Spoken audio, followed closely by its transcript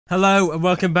Hello and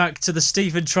welcome back to the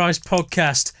Stephen Trice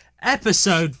podcast,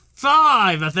 episode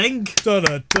 5, I think.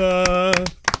 Da-da-da.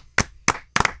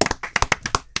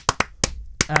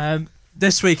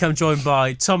 This week I'm joined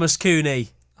by Thomas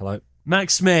Cooney. Hello.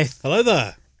 Max Smith. Hello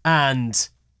there. And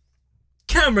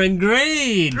Cameron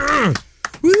Green.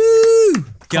 Woo!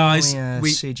 Guys,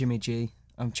 we see Jimmy G.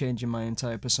 I'm changing my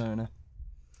entire persona.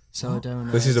 So I don't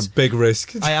know. This is a big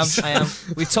risk. I am.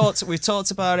 We've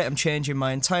talked about it. I'm changing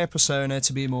my entire persona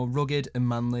to be more rugged and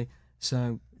manly.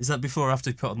 So is that before or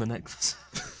after you put on the necklace?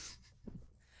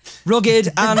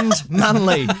 Rugged and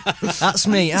manly. That's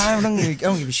me. I don't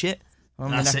give a shit.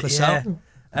 I'm the That's necklace it, yeah.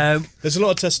 out. There's a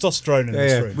lot of testosterone in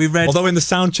this room. We read. Although in the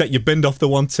sound check you binned off the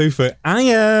 1-2 for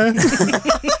Aya.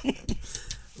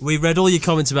 We read all your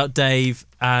comments about Dave,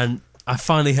 and I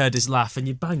finally heard his laugh, and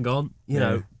you bang on. You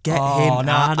know, get him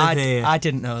out of here. I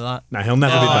didn't know that. No, he'll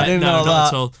never be back. I didn't know not that.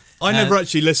 at all. I never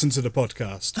actually listened to the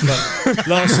podcast, but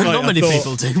last night Not many I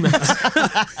people thought do, mate.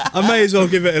 I may as well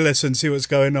give it a listen, see what's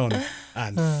going on.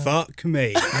 And fuck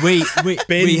me. We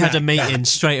Bin had a that meeting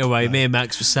straight away. Me and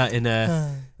Max were sat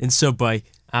in Subway,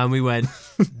 and we went,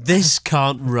 "This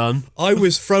can't run." I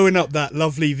was throwing up that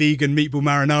lovely vegan meatball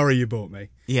marinara you bought me.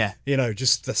 Yeah, You know,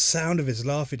 just the sound of his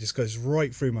laugh, it just goes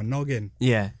right through my noggin.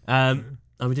 yeah.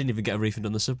 And we didn't even get a refund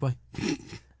on the Subway.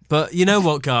 But you know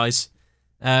what, guys?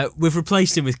 We've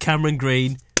replaced him with Cameron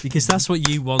Green because that's what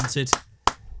you wanted.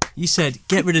 You said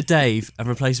get rid of Dave and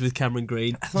replace him with Cameron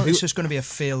Green. I thought this was going to be a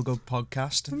feel-good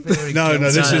podcast. No,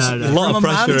 this is A lot of I'm a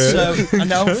pressure man, here. so I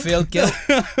don't feel guilt.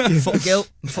 Fuck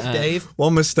guilt. Fuck Dave.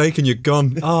 One mistake and you're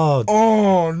gone. Oh,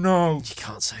 Oh no. You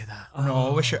can't say that.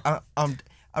 No, I wish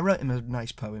I wrote him a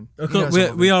nice poem.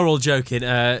 We are all joking.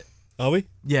 Are we?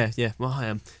 Yeah. Well, I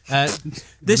am.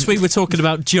 This week we're talking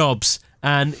about jobs,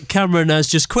 and Cameron has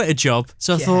just quit a job.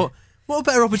 So I thought, what a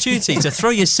better opportunity to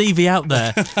throw your CV out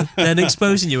there than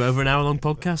exposing you over an hour-long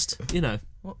podcast. You know.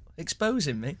 What,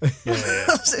 exposing me? Yeah.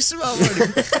 What's this about?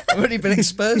 I've already been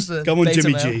exposed to Come on, beta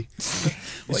Jimmy male. G.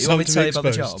 What, you want me to tell you about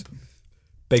the job?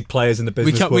 big players in the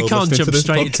business We world can't listening jump to this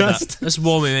straight into podcast. that. Let's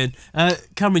warm him in.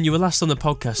 Cameron, you were last on the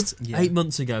podcast 8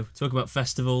 months ago. Talk about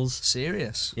festivals.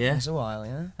 Serious? Yeah. It's a while,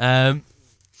 yeah.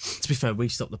 To be fair, we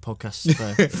stopped the podcast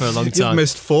for a long You've time.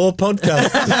 missed 4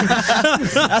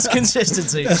 podcasts. That's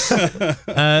consistency.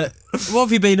 What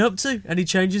have you been up to? Any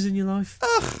changes in your life?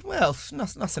 Well,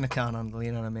 nothing I can't handle,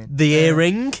 you know what I mean? The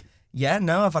earring? Yeah,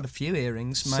 no, I've had a few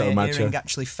earrings. My So macho. earring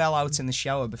actually fell out in the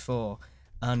shower before,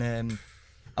 and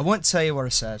I won't tell you what I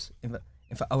said. In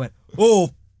fact, I went, "Oh,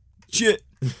 shit."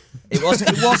 It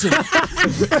wasn't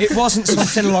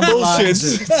something along the lines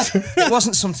of, it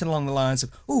wasn't something along the lines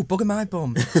of, "Oh, bugger my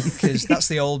bum," because that's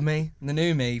the old me. And the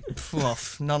new me,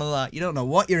 none of that. You don't know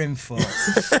what you're in for.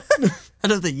 I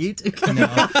don't think you do. No.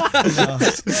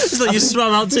 It's like you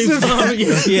swam out too far.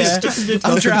 Yeah,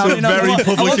 I'm drowning. very I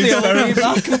public want the old me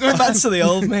back. I'm going back to the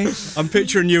old me. I'm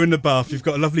picturing you in the bath. You've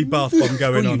got a lovely bath bomb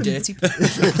going You on. dirty.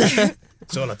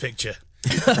 It's all a picture.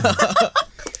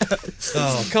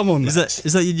 Oh, come on. Is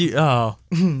that your new... Oh,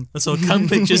 that's all cam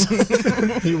pictures.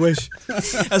 You wish.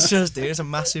 That's just it. It's a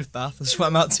massive bath. I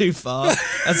swam out too far. I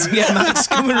had to get Max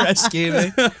come and rescue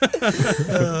me.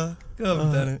 Go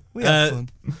on, Bennett. We had fun.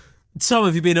 Tom,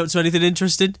 have you been up to anything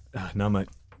interesting? No, mate.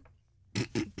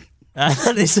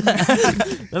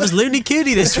 That was Looney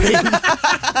Cooney this week.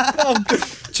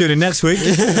 Tune in next week.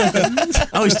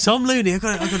 Oh, it's Tom Looney. I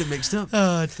got it mixed up.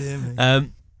 Oh, dear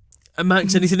me.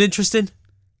 Max, anything interesting?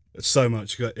 So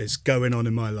much is going on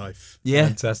in my life. Yeah.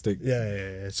 Fantastic.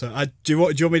 Yeah. So, do you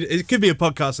want me to... It could be a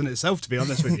podcast in itself, to be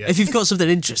honest with you. If you've got something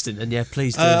interesting, then yeah,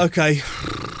 please do. Okay.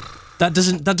 That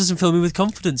doesn't fill me with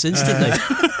confidence instantly.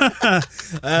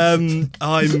 I'm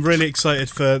really excited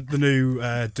for the new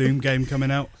Doom game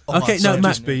coming out. Okay, So no, I've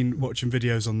Max. just been watching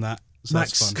videos on that. So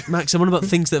that's fun. Max, I'm on about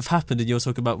things that have happened, and you're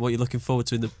talking about what you're looking forward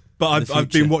to in the. But in I've the been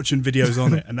future. watching videos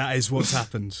on it, and that is what's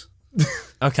happened.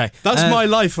 Okay, That's my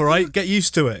life, all right? Get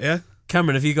used to it, yeah?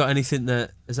 Cameron, have you got anything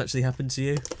that has actually happened to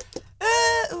you?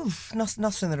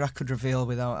 Nothing that I could reveal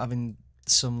without having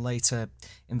some later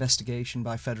investigation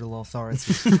by federal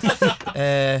authorities.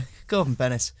 Gordon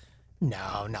Bennett.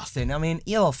 No, nothing. I mean,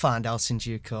 you'll all find out in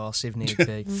due course if need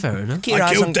be. Fair enough. Keep your I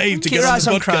eyes killed on, Dave to keep get your on eyes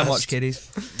the on Crime podcast. Watch, kiddies.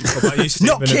 What about you,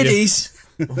 Stephen? Not kiddies.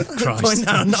 Christ. Point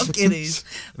down, not kiddies.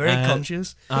 Very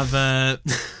conscious. I've.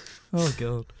 Oh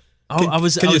god. I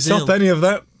was. Can I you was stop ill. any of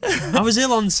that? I was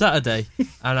ill on Saturday,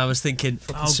 and I was thinking,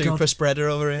 oh Super God, spreader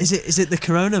over here. is it the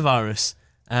coronavirus?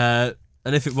 And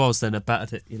if it was, then I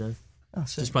battered it. You know, Oh,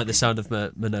 so despite the sound of my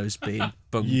nose being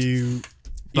bunged.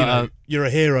 You're a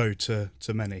hero to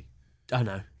many. I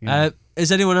know. Yeah.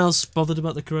 Is anyone else bothered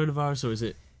about the coronavirus, or is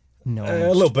it? no.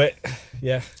 A little bit,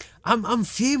 yeah. I'm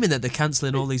fuming that they're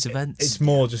cancelling all these events. It's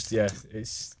more just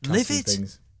it's Livid.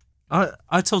 things.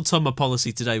 I told Tom my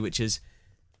policy today, which is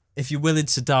if you're willing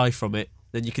to die from it,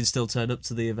 then you can still turn up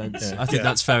to the events. Yeah. I think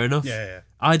that's fair enough. Yeah, yeah.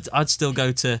 I'd still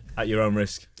go to At your own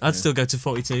risk. I'd still go to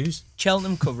 42s.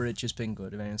 Cheltenham coverage has been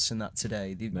good. If anyone's seen that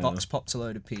today, the No. box popped a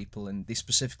load of people, and they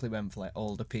specifically went for like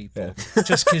older people, Yeah.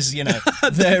 just because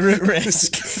they're at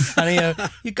risk, and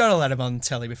you've got to let them on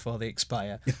telly before they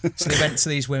expire. So they went to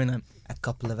these women. And, a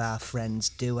couple of our friends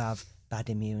do have bad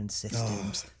immune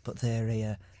systems, but they're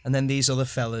here. And then these other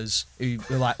fellas who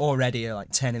were like already at like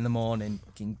 10 in the morning,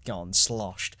 fucking gone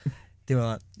sloshed. They were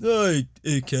like, "Hey,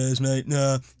 who cares, mate?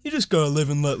 Nah, you just gotta live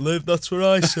and let live. That's what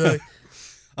I say."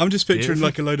 I'm just picturing Beautiful.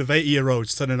 like a load of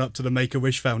 80-year-olds turning up to the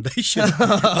Make-A-Wish Foundation,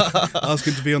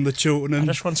 asking to be on the Chiltern. I And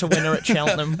just want a winner at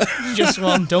Cheltenham. Just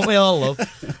one, don't we all, love?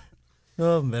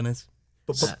 Oh, Bennett.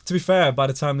 But to be fair, by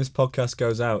the time this podcast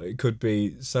goes out, it could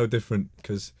be so different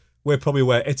because we're probably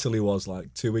where Italy was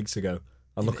like 2 weeks ago.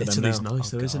 And look at them Italy's now. nice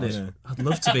though, isn't it? Yeah. I'd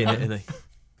love to be in Italy.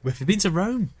 Have you been to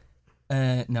Rome?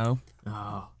 No.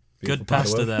 Oh, Beautiful good part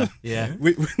of pasta the there. Yeah.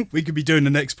 we could be doing the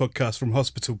next podcast from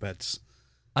hospital beds.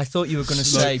 I thought you were going to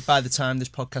say by the time this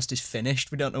podcast is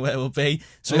finished, we don't know where we'll be.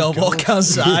 So we all walk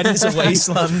outside. It's a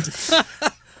wasteland.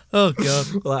 Oh, God.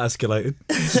 Well, that escalated.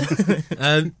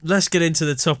 Let's get into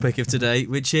the topic of today,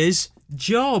 which is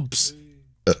jobs.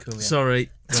 Cool, yeah. Sorry.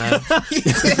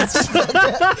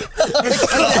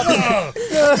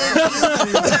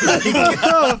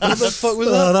 What the fuck was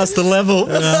that? Oh, that's the level.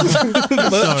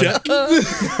 Sorry.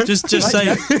 Just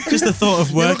the thought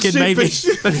of working made me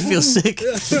feel sick.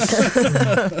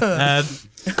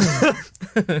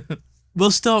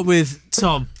 We'll start with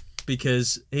Tom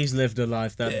because he's lived a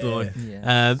life, that boy.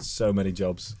 Yeah. So many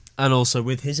jobs. And also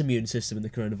with his immune system and the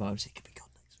coronavirus, he could be gone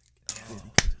next week.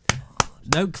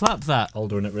 No, clap that.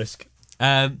 Older and at risk.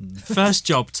 First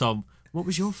job, Tom. What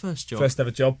was your first job? First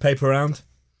ever job, paper round.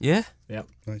 Yeah?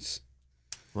 Nice.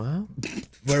 Wow.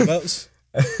 Whereabouts?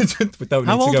 We don't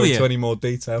How need to old go were into you? any more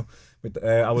detail.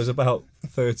 I was about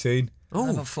 13.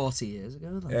 About Oh, 40 years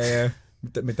ago. Then. Yeah.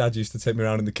 My dad used to take me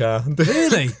around in the car.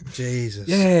 really? Jesus.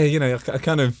 Yeah, you know, I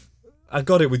kind of, I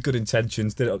got it with good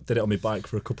intentions. Did it on my bike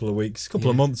for a couple of weeks, couple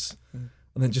of months, and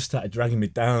then just started dragging me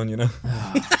down. You know,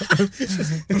 I've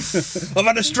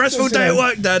had a stressful day at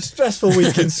work, Dad. stressful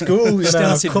week in school. You know,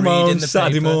 Started come reading home the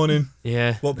Saturday paper. morning,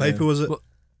 Yeah. What paper was it?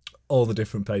 all the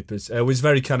different papers. It was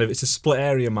very kind of, it's a split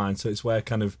area mine, so it's where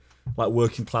kind of like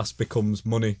working class becomes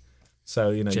money. So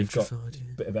you know, you've got Gentrified,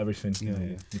 yeah. a bit of everything. You know,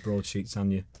 Yeah. your broadsheets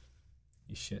and your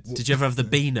shit. Did you ever have the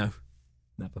Beano?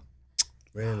 Never.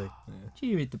 Really? Do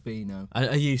you read the Beano?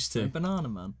 I used The to. Banana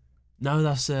Man. No,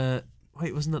 that's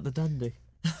wait, wasn't that the Dandy?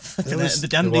 The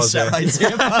dandy was, set yeah. right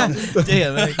here.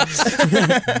 Dear me.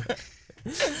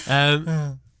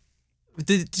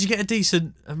 Did you get a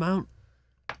decent amount?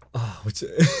 Oh, I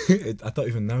don't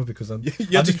even know because I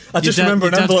Your just dad- remember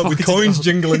your an dad envelope with pocketed coins it all.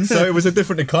 jingling, so it was a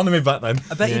different economy back then.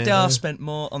 I bet Yeah. your dad spent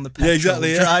more on the petrol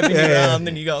exactly, yeah. driving you Yeah. around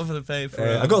than you got for the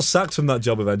paper. I got sacked from that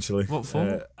job eventually. What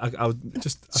for? I was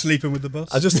just, Sleeping with the boss?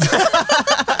 I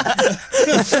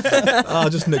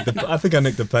just nicked the. I think I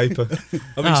nicked the paper.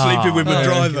 I've been sleeping with my Oh,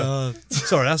 driver.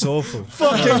 Sorry, that's awful.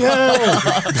 Fucking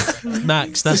hell,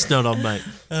 Max, that's not on, mate.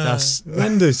 That's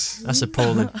Mendes.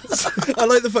 appalling. I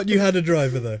like the fact you had a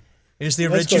driver, though. It was the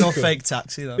That's quite original cool. fake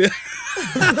taxi, though.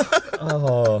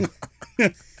 Oh,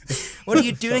 What are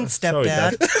you doing, sorry,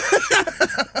 stepdad?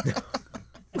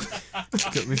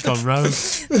 We've gone rogue.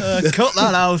 Cut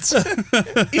that out.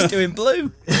 He's doing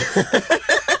blue.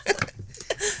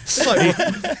 It's like,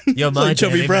 You're my like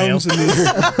Chubby Daily Browns Mail. and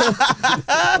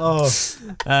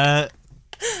the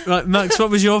Right, Max, what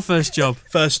was your first job?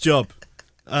 first job.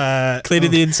 Cleaning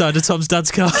the inside of Tom's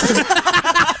dad's car.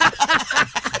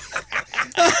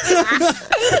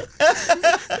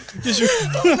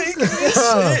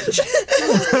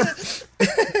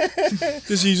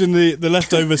 Just using the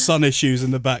leftover sun issues in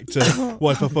the back to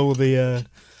wipe up all the.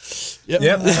 Yep.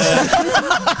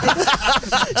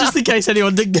 Just in case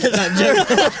anyone didn't get that joke.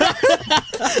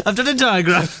 I've done a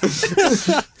diagram.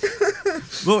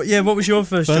 What was your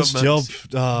first First job, job. Max?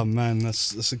 Oh man,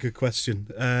 that's a good question.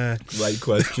 great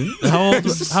question.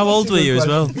 How old were you as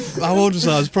well? How old was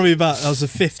I? I was probably I was a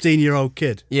 15-year-old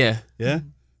kid. Yeah. Yeah.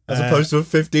 As opposed to a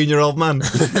 15-year-old man.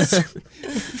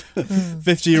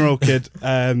 15-year-old kid,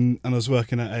 and I was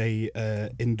working at a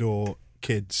indoor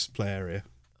kids play area.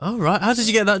 Oh, right. How did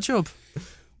you get that job?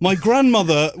 My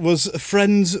grandmother was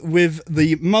friends with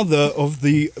the mother of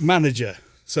the manager,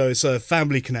 so it's a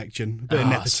family connection, a bit of Ah,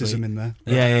 nepotism sweet. in there.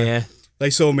 Yeah.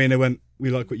 They saw me and they went, "We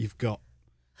like what you've got."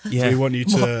 Yeah. So we want you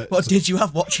to. What did you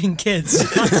have watching kids?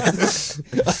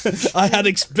 I had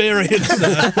experience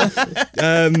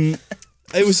there.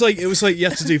 It was like you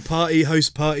had to do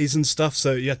host parties and stuff,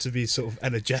 so you had to be sort of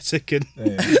energetic and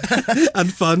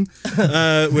and fun,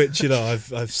 which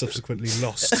I've subsequently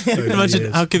lost. Over the Imagine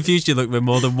years. how confused you look when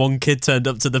more than one kid turned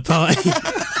up to the party.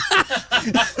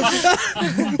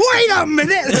 Wait a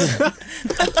minute!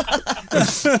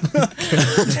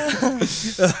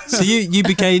 So you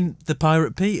became the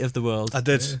Pirate Pete of the world. I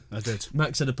did.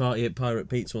 Max had a party at Pirate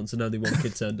Pete's once, and only one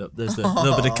kid turned up. There's a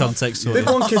little bit of context for Did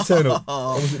you. one kid turn up?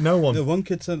 Or was it no one? The one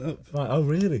kid turned up. Right, oh,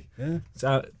 really? Yeah.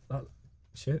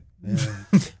 Shit. Yeah.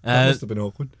 That must have been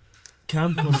awkward.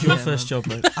 Cam, what was your Yeah, first man.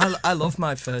 job, mate? I love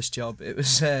my first job. It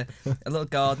was a little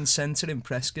garden centre in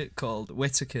Prescott called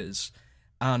Whittaker's,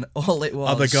 and all it was.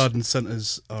 Other garden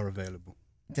centres are available.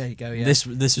 There you go. Yeah. This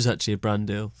was actually a brand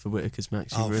deal for Whittaker's,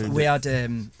 Max. You ruined We it. had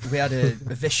a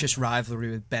vicious rivalry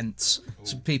with Bent's.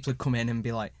 So people would come in and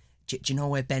be like, "Do you know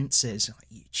where Bent's is?" I'm like,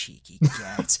 "You cheeky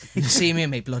cat! You see me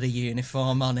in my bloody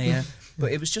uniform on here."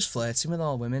 But it was just flirting with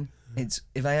all women. It's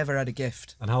if I ever had a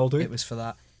gift, And how old are you? it was for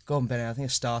that. Go on, Benny. I think I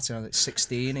started when I was like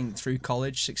 16 and through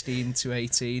college, 16 to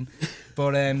 18.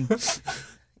 But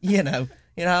you know,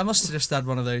 I must have just had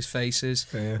one of those faces.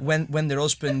 Yeah. When their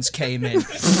husbands came in,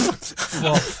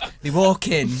 they walk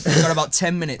in, they've got about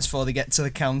 10 minutes before they get to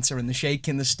the counter and they're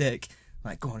shaking the stick.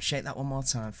 Like, go on, shake that one more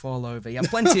time, fall over. You have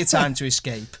plenty of time to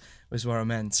escape, was what I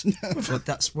meant. But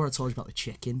that's where I told you about the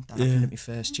chicken. That happened at my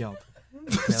first job.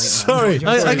 Sorry.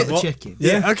 I got the What? chicken.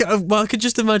 Yeah, I could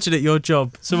just imagine at your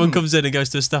job, someone comes in and goes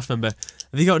to a staff member,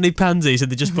 "Have you got any pansies?"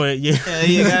 And they just point at you. There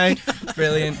you go.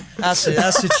 Brilliant. That's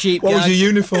a cheap What was gag. your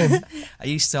uniform? I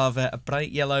used to have a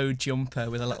bright yellow jumper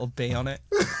with a little bee on it.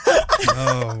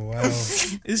 Oh wow.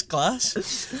 It's class.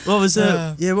 What was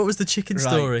what was the chicken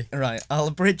story? Right. I'll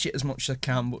abridge it as much as I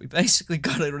can, but we basically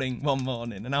got a ring one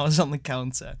morning and I was on the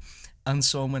counter and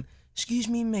someone went, "Excuse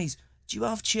me, mate, do you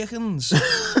have chickens?"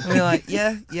 And we're like,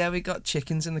 yeah, we got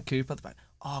chickens in the coop at the back.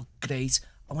 "Oh, great.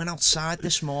 I went outside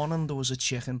this morning, there was a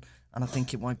chicken, and I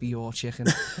think it might be your chicken."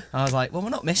 I was like, "Well, we're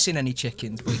not missing any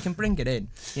chickens, but we can bring it in."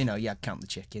 You know, yeah, count the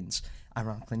chickens.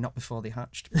 Ironically, not before they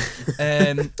hatched.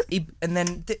 And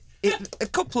then a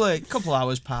couple of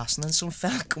hours pass, and then some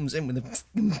fella comes in with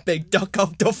a big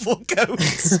duck-off duffel coat.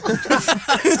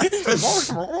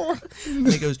 And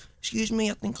he goes, "Excuse me,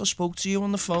 I think I spoke to you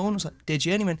on the phone." I was like, "Did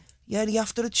you?" And he went, "Yeah, you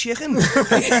after a chicken?"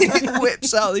 He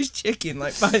whips out this chicken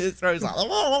like by the throat. Like, I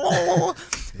was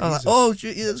like, "Oh,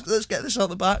 let's get this out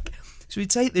the back." So we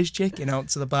take this chicken out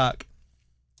to the back,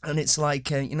 and it's like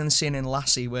the scene in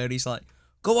Lassie where he's like,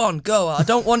 "Go on, go! I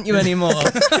don't want you anymore."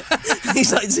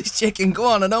 He's like, "This chicken, go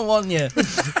on! I don't want you."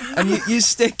 And you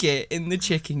stick it in the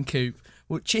chicken coop.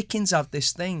 Well, chickens have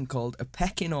this thing called a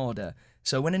pecking order.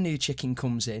 So when a new chicken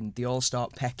comes in, they all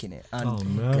start pecking it,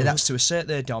 and that's to assert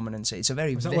their dominance. It's a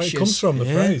very Is that vicious. where it comes from, the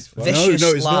phrase? Vicious No,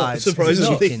 it's not, lives of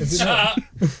surprisingly. chickens.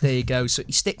 There you go. So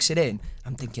he sticks it in.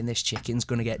 I'm thinking this chicken's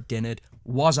gonna get dinnered.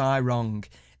 Was I wrong?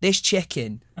 This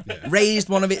chicken raised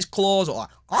one of its claws, like,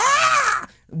 "Ah!"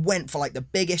 Went for like the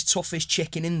biggest, toughest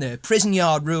chicken in there. Prison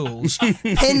yard rules.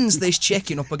 Pins this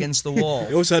chicken up against the wall.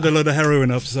 He also had a lot of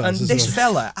heroin upstairs And as this well.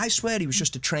 fella, I swear he was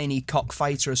just a trainee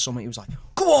cockfighter or something. He was like,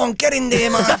 "Go on, get in there,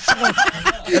 man."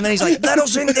 And then he's like, let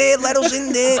us in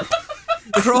there.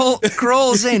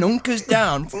 Crawls in, hunkers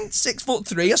down,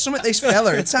 6'3" or something. This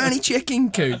fella, a tiny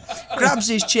chicken coop, grabs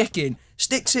his chicken,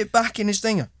 sticks it back in his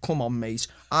thing. "Come on, mate,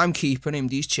 I'm keeping him.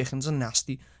 These chickens are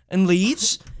nasty," and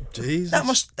leaves. Jesus.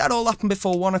 That all happened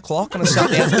before 1 o'clock on a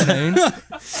Saturday afternoon.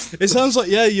 It sounds like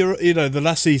the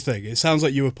Lassie thing. It sounds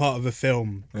like you were part of a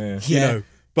film. Yeah. You know,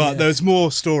 but there's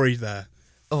more story there.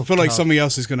 Oh, I feel like God. something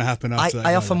else is going to happen after that.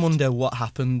 I often wonder what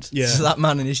happened to that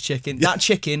man and his chicken. That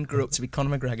chicken grew up to be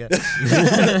Conor McGregor.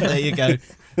 There you go.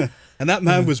 And that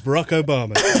man was Barack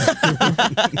Obama.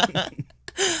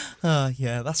 Oh,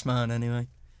 yeah, that's mine anyway.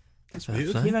 That's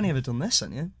weird. weird. You've only ever done this,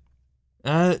 haven't you?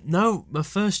 No, my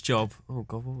first job. Oh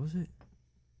God, what was it?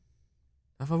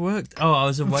 Have I worked? Oh, I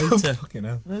was a waiter. Fucking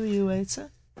hell. Where were you,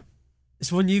 waiter?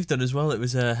 It's one you've done as well. It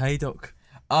was a Haydock.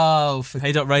 Oh, for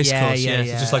Haydock Racecourse. Yeah,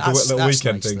 yeah. Just like a little That's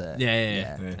weekend nice thing. there.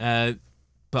 Yeah.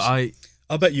 But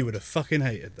I bet you would have fucking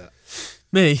hated that.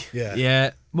 me. Yeah.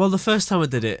 Yeah. Well, the first time I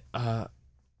did it,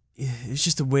 it was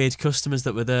just the weird customers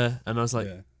that were there, and I was like,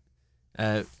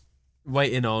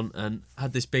 waiting on, and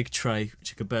had this big tray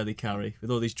which I could barely carry with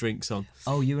all these drinks on.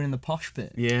 Oh, you were in the posh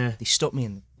bit. Yeah. They stuck me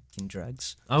in the fucking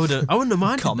dregs. I wouldn't have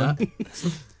minded Common.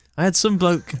 that. I had some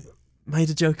bloke made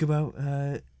a joke about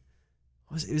it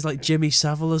was like Jimmy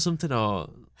Savile or something, or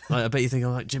like, I bet you think I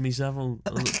like Jimmy Savile.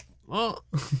 What?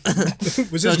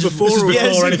 Was this before or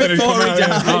before anything had come out?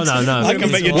 Yeah. Oh no. I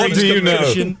can make a What do you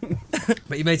know?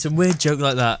 But you made some weird joke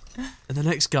like that, and the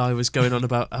next guy was going on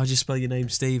about how do you spell your name,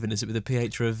 Stephen? Is it with a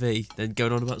PH or a V? Then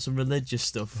going on about some religious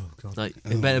stuff. Oh, God. Like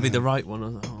it better be the right one. I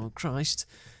was like, oh Christ!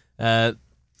 And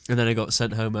then I got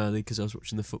sent home early because I was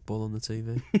watching the football on the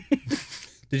TV.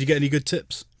 Did you get any good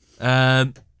tips?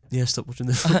 Yeah, stop watching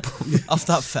the football. Off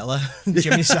that fella,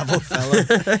 Jimmy Savile fella.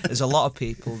 There's a lot of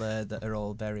people there that are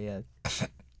all very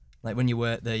like when you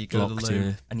work there, you go to Locked, the loo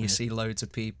yeah. and you see loads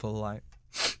of people like,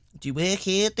 "Do you work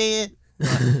here, dear?"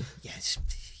 Like, yes,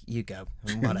 you go.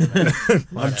 Whatever.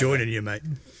 I'm joining you, mate.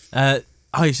 I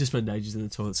used to spend ages in the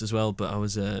toilets as well, but I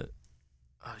was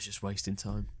just wasting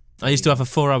time. I used to have a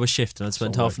 4-hour shift and I'd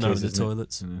spend half an hour in the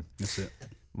toilets. That's it.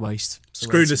 Waste.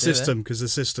 Screw the system because the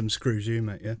system screws you,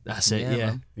 mate. Yeah, That's it. Yeah, Yeah.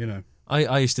 man. you know.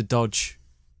 I used to dodge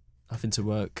having to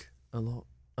work a lot.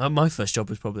 My first job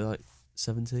was probably like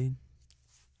 17.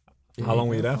 How long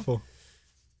were you there for?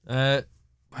 I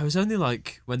was only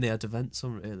like when they had events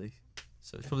on, really.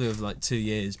 So it's probably over like 2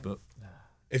 years, but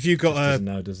If you got Doesn't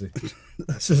know, does he?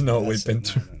 This is not what we've been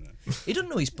through. He doesn't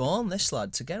know he's born, this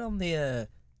lad, to get on the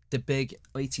big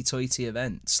hoity-toity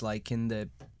events, like in the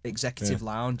executive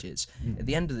lounges. At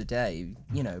the end of the day,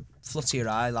 you know, flutter your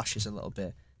eyelashes a little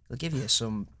bit. They'll give you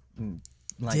some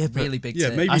really big yeah,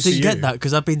 tip. maybe I to didn't you. get that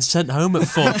because I've been sent home at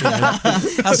 4 p.m.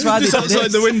 That's why Just they did outside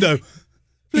it. the window.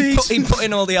 He put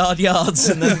in all the hard yards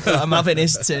and then thought, I'm having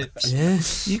his tips. Yeah.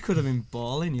 You could have been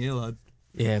balling, you lad.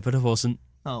 Yeah, but I wasn't.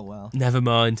 Oh well. Never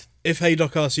mind. If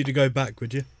Haydock asked you to go back,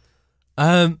 would you?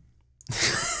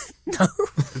 No.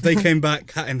 If they came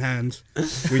back, hat in hand,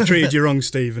 we treated you wrong,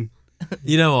 Stephen.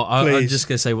 You know what? I'm Please. just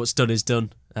going to say what's done is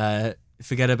done.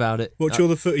 Forget about it. What's all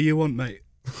the footy you want, mate?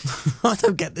 I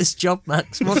don't get this job,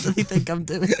 Max. What do they think I'm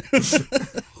doing?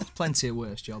 Plenty of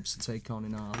worse jobs to take on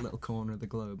in our little corner of the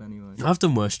globe, anyway. I've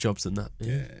done worse jobs than that.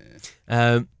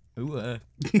 Yeah.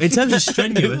 In terms of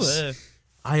strenuous,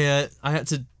 I had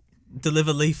to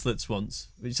deliver leaflets once,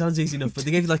 which sounds easy enough, but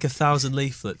they gave you like 1,000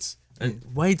 leaflets and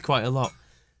weighed quite a lot,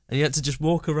 and you had to just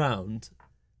walk around.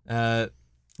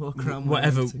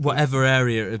 Whatever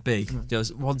area it would be.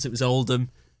 Once it was Oldham.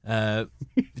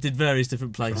 We did various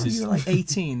different places. You were like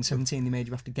 18, 17, they made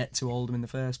you have to get to Oldham in the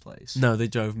first place. No, they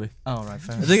drove me. Oh, right,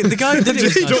 fair. The guy who did it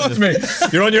was nice Trust enough. me,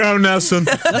 you're on your own now, son.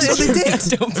 That's what they did.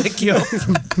 Don't pick you up.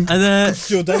 And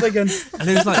You're dead again. and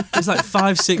it was like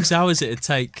 5-6 hours it'd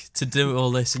take to do all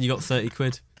this, and you got 30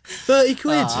 quid. 30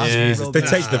 quid. Yeah. They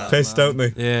take the piss, don't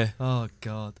they? Yeah, Oh,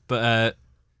 God. but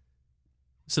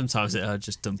sometimes I'd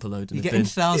just dump a load in You're the getting bin.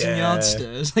 1,000-yard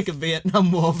stairs like a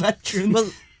Vietnam War veteran.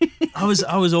 Well, I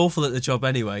was awful at the job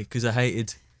anyway because I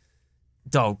hated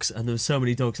dogs, and there were so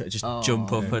many dogs that just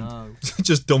jump up and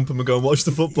Just dump them and go and watch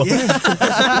the football. and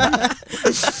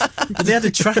they had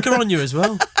a tracker on you as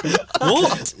well.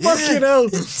 What? Fucking hell.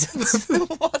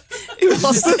 Who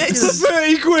was this?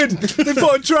 30 quid. They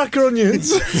put a tracker on you.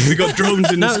 We got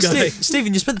drones in No, the sky.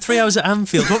 Stephen, you spent 3 hours at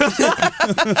Anfield.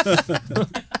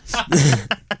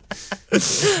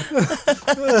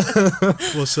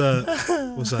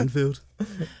 What's Anfield?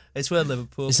 It's where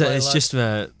Liverpool It's play, it's just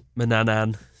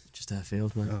Mananan, just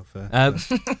Airfield, mate. Oh, fair.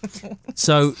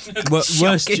 So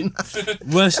Shocking.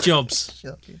 worst jobs.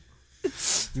 Shocking.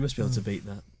 You must be able to beat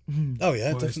that. Oh,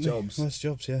 yeah, Worst definitely. jobs. Worst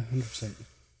jobs, yeah, 100%.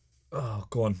 Oh,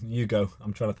 go on. You go.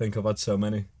 I'm trying to think. I've had so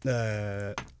many.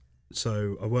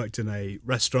 So I worked in a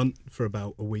restaurant for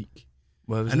about a week,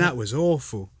 Where was and it? that was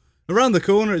awful. Around the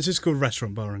corner, it's just called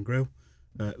Restaurant Bar and Grill.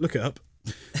 Look it up.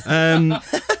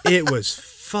 It was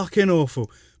fucking awful.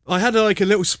 I had like a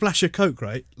little splash of Coke,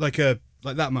 right? Like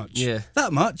that much. Yeah.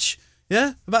 That much.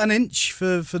 Yeah, about an inch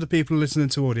for the people listening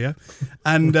to audio.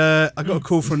 And I got a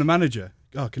call from the manager.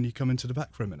 Oh, can you come into the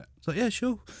back for a minute? I was like, yeah,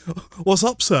 sure. What's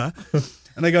up, sir?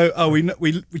 And they go, oh, we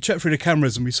checked through the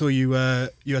cameras and we saw you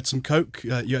had some Coke.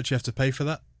 You actually have to pay for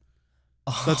that.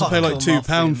 So I had to pay like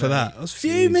 £2 for that. I was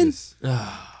fuming. Jesus.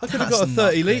 Ah, I could have That's got a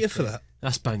 30 not litre for that.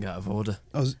 that's bang out of order.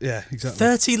 Yeah, exactly.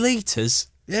 30 litres?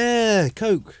 Yeah,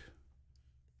 Coke.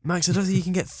 Max, I don't think you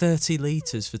can get 30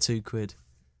 litres for £2.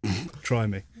 Try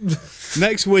me.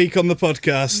 Next week on the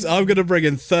podcast, I'm going to bring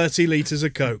in 30 litres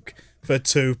of Coke for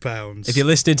 £2. If you're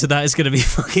listening to that, it's going to be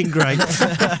fucking great.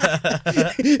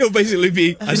 It'll basically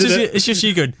be. It's just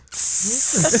you going,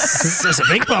 there's a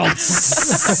big bowl.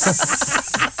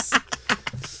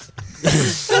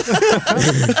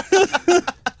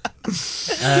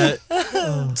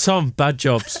 Tom, bad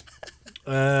jobs.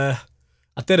 I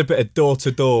did a bit of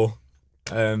door-to-door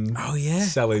Oh, yeah.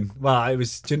 selling. Well, it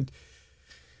was... Do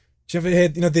you ever hear,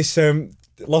 this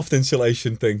loft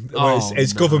insulation thing? Where it's Oh,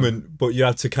 it's no. government, but you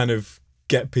had to kind of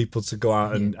get people to go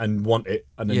out and want it,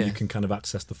 and then Yeah. you can kind of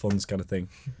access the funds kind of thing.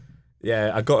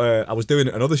 Yeah, I was doing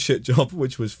another shit job,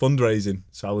 which was fundraising.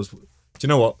 So I was, do you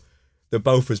know what? They're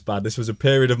both as bad. This was a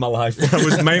period of my life where I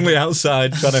was mainly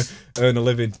outside trying to earn a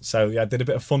living. So yeah, I did a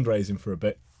bit of fundraising for a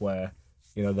bit where,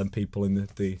 you know, then people in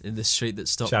the street that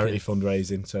stopped charity you.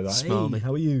 fundraising. So like, Smell hey, me.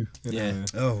 how are you? Yeah.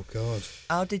 Oh God.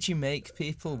 How did you make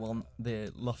people want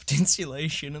the loft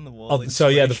insulation and the wall? Oh, so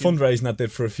yeah, the insulation? fundraising I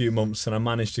did for a few months, and I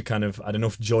managed to kind of I had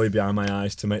enough joy behind my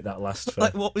eyes to make that last for.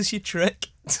 Like, what was your trick?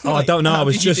 Oh, I don't know, How I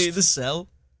was did you just- do the sell.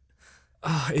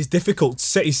 It's difficult.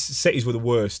 Cities were the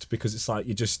worst because it's like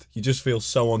you just feel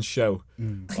so on show.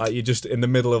 Like you're just in the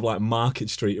middle of like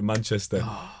Market Street in Manchester,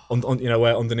 you know,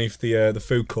 where underneath the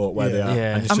food court where they are,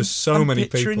 Yeah. and it's just so I'm many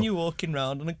picturing people. you walking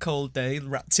around on a cold day,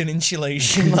 wrapped in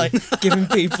insulation, like giving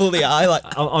people the eye, like,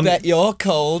 bet you're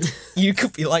cold. You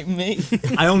could be like me.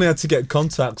 I only had to get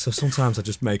contacts, so sometimes I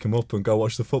just make them up and go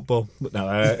watch the football. But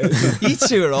no, You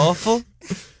two are awful.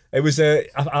 it was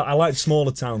I like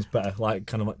smaller towns better, like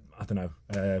kind of like I don't know,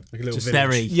 Like a little Just village.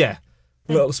 very. yeah,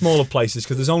 little smaller places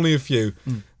because there's only a few.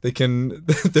 They can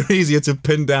they're easier to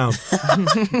pin down,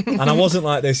 and I wasn't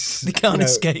like this. They can't you know,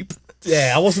 escape.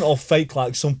 Yeah, I wasn't all fake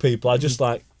like some people. I just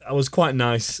like I was quite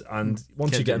nice, and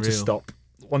once you Kept get it them to real. stop,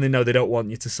 when they know they don't want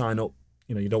you to sign up,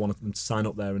 you know, you don't want them to sign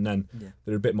up there and then.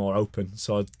 They're a bit more open.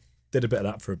 So I did a bit of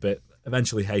that for a bit.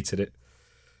 Eventually hated it,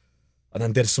 and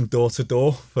then did some door to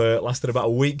door for lasted about a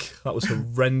week. That was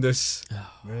horrendous.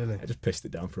 Really? I just pissed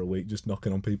it down for a week, just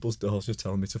knocking on people's doors, just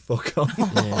telling me to fuck off.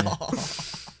 Yeah.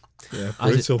 Yeah, I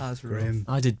did- brutal. That's rough. Grim.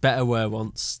 I did Betterware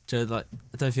once. Joe, like, I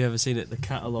don't know if you've ever seen it, the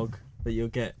catalogue that you'll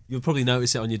get. You'll probably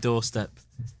notice it on your doorstep.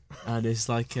 And it's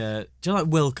like, do you know like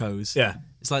Wilco's? Yeah.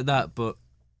 It's like that, but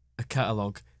a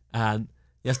catalogue. And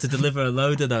you have to deliver a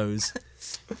load of those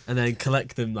and then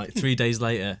collect them like 3 days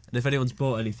later. And if anyone's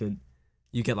bought anything,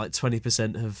 you get like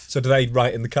 20% of, So do they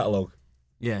write in the catalogue?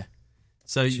 yeah.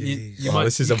 So Jeez. you Oh, might,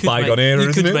 this is you a could bygone make, era, you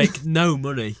isn't could it? make no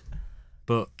money,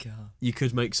 but God. you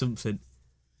could make something.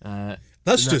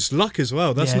 That's No. just luck as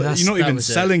well. That's Yeah, not, that's- you're not that even was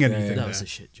it. selling Yeah, anything. that there. was a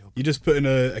shit job. You're just putting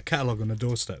a catalogue on a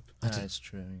doorstep. That's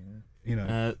true. You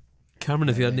know. Cameron,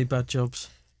 have you had any bad jobs?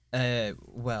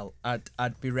 Well,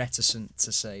 I'd be reticent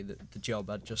to say that the job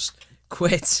I'd just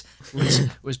quit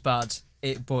was bad.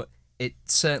 But it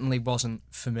certainly wasn't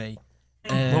for me.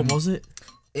 What was it?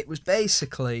 It was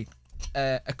basically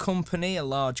a company, a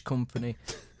large company,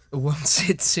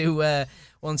 wanted to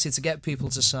get people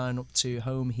to sign up to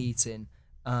home heating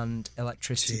and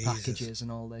electricity Jesus. packages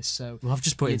and all this. So Well, I've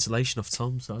just put insulation off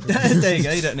Tom, so I don't there you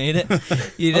go. You don't need it.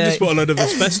 You'd, I've just put a load of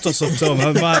asbestos off Tom.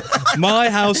 My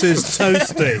house is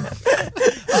toasty.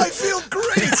 I feel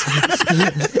great.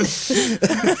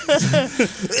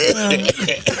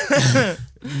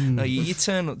 No, you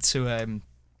turn up to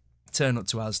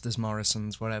Asda's,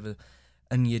 Morrison's, whatever,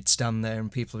 and you'd stand there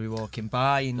and people would be walking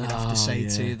by and you'd have to say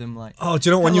to them like, Oh, do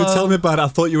you know what, when you were Hello. telling me about it, I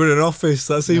thought you were in an office.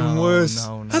 That's even "No, worse.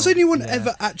 No, Has anyone yeah.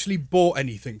 ever actually bought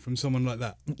anything from someone like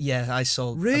that? Yeah, I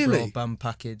sold Really? a broadband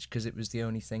package because it was the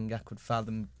only thing I could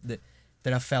fathom that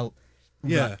I felt.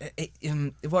 Yeah.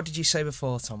 What did you say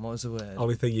before, Tom? What was the word?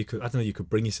 Only thing you could, I don't know, you could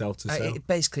bring yourself to sell.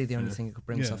 Basically, the only thing I could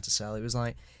bring Yeah. myself to sell. It was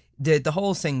like the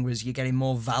whole thing was you're getting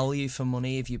more value for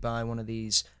money if you buy one of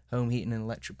these home heating and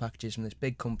electric packages from this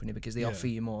big company because they Yeah. offer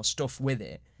you more stuff with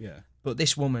it. Yeah. But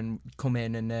this woman come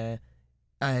in and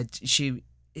she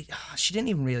didn't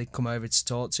even really come over to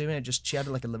talk to me. She had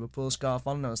like a Liverpool scarf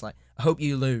on, and I was like, I hope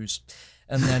you lose.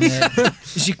 And then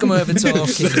she come over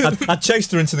talking, I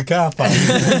chased her into the car park.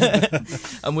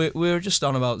 and we were just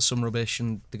on about some rubbish,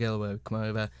 and the girl would come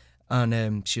over,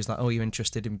 and she was like, "Oh, you're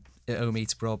interested in home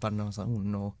heater broadband?" And I was like, "Oh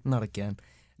no, not again."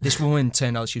 This woman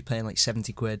turned out she was paying like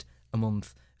 70 quid a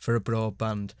month for a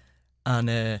broadband,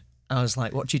 and I was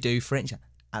like, "What do you do for it?" And she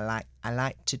said, I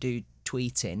like to do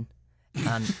tweeting,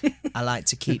 and I like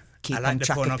to keep I like on the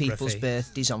track of pornography." people's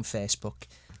birthdays on Facebook.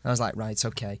 I was like, right,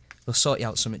 okay, we'll sort you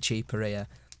out something cheaper here.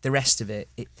 The rest of it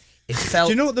felt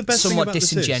Do you know what the best thing somewhat about this is?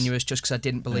 disingenuous just because I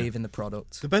didn't believe in the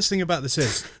product. The best thing about this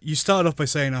is you started off by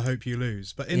saying, I hope you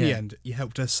lose. But in the Yeah. end, you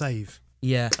helped her save.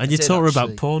 Yeah, And I you did, taught her about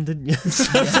actually. porn, didn't you?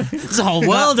 It's a whole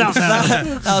world out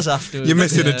there. That was afterwards. You're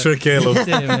missing a trick here, love.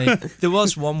 Dear me. There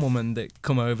was one woman that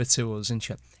come over to us and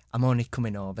she went, I'm only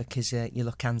coming over because you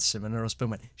look handsome. And her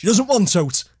husband went, she doesn't want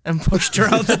out, and pushed her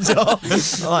out the door.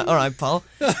 I'm like, all right, pal.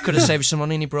 Could have saved some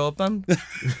money in your broadband.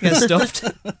 Get stuffed.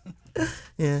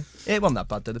 Yeah. It wasn't that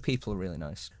bad, though. The people are really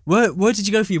nice. Where did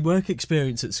you go for your work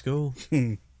experience at school?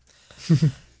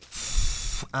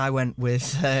 I went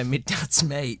with my dad's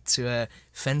mate to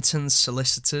Fenton's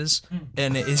Solicitors,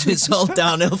 and it's all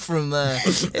downhill from there.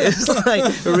 It was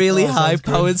like a really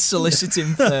high-powered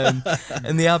soliciting firm,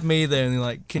 and they had me there, and they're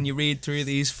like, "Can you read through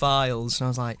these files?" And I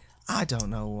was like, "I don't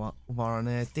know what on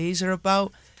earth these are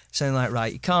about." So they're like,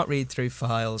 "Right, you can't read through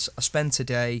files." I spent a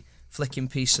day flicking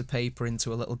piece of paper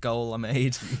into a little goal I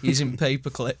made using paper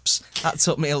clips. That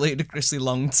took me a ludicrously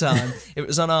long time. If it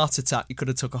was on Art Attack, you could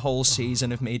have took a whole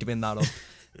season of me doing that up.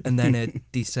 And then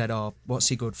they said, "Oh, what's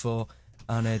he good for?"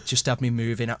 And just had me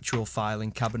moving actual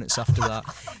filing cabinets after that.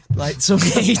 Like, took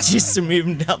ages to move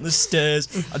them down the stairs.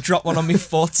 I dropped one on my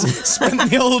foot, spent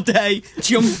the whole day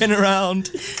jumping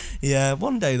around. Yeah,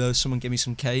 one day though, someone gave me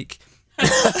some cake.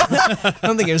 I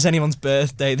don't think it was anyone's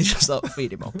birthday. They just thought,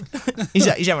 feed him up. He's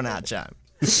having a hard time.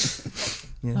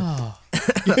 Yeah.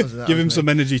 Give him some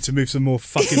energy to move some more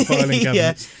fucking filing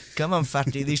cabinets. Yeah. Come on,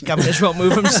 fatty. These cabinets won't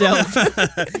move themselves.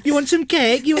 You want some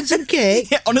cake? You want some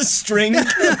cake? Yeah, on a string. Pick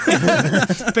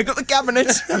up the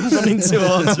cabinet. Running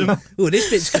towards him. Oh, this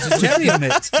bit's got a cherry on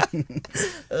it.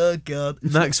 Oh, God.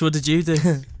 Max, what did you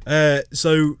do?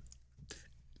 So,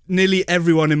 nearly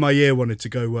everyone in my year wanted to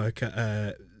go work at...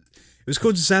 it was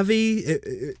called Zavvi.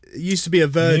 It used to be a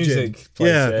Virgin. Music place,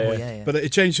 yeah. Yeah. But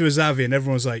it changed to a Zavvi, and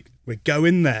everyone was like, "We're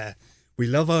going there. We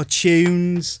love our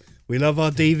tunes. We love our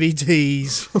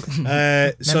DVDs."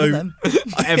 So them?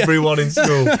 Everyone in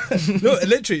school. no,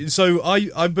 literally. So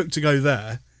I booked to go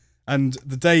there, and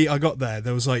the day I got there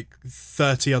was like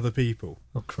 30 other people.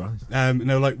 Oh, Christ. And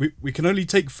they were like, we can only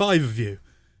take 5 of you.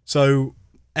 So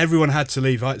everyone had to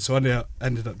leave. Right? So I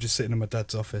ended up just sitting in my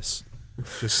dad's office.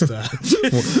 Just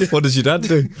What does your dad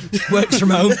do? Works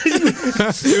from home.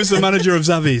 he was the manager of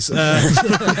Zavvi's.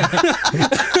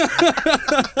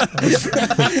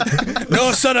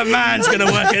 No son of man's gonna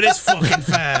work at this fucking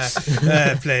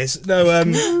fair place.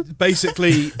 No,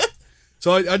 basically,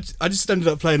 so I just ended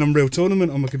up playing Unreal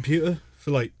Tournament on my computer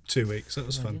for like 2 weeks. That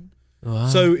was fun. Wow.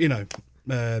 So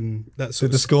that's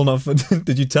Did the school not?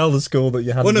 Did you tell the school that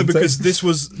you had? well, no, because this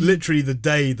was literally the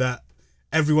day that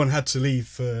everyone had to leave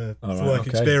for work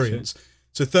experience. Shit.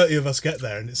 So 30 of us get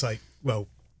there, and it's like, well,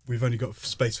 we've only got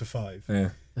space for 5.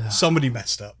 Yeah. Somebody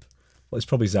messed up. Well, it's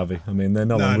probably Zavvi. I mean, they're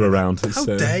no longer around. It's, How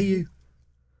dare you?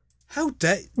 How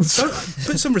dare Don't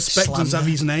put some respect on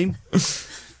Zavvi's name.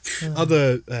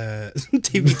 Other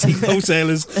DVD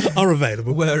wholesalers are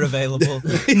available. Were available.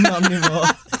 Not anymore.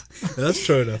 That's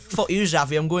true enough. Fuck you,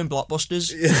 Zavvi. I'm going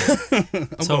Blockbusters.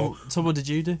 Tom, what did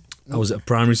you do? I was at a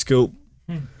primary school.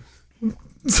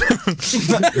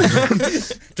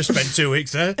 Just spent 2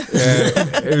 weeks there.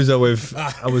 It was with.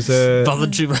 I was.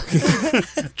 Voluntary work.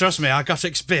 Trust me, I got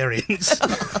experience.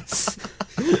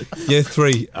 Year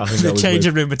 3. I think The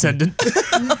changing room attendant.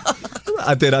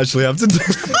 I did actually have to do.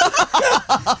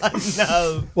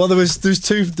 No. Well, there was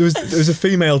a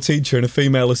female teacher and a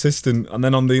female assistant, and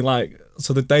then on the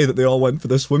the day that they all went for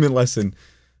the swimming lesson,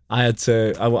 I had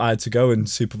to go and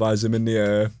supervise them in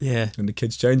the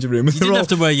kids' changing room. You didn't have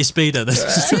to wear your speedo.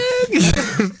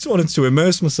 Just wanted to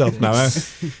immerse myself now.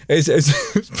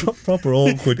 It's proper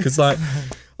awkward because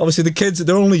obviously the kids,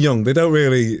 they're only young. They don't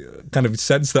really kind of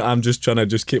sense that I'm just trying to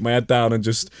just keep my head down and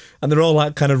they're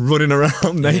all kind of running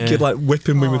around naked,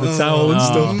 whipping me with a towel and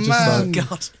stuff. Man.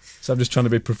 God. So I'm just trying to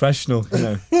be professional,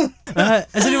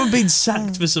 Has anyone been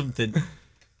sacked for something?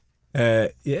 Yeah,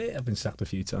 I've been sacked a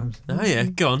few times. Oh yeah,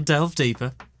 go on, delve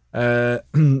deeper. I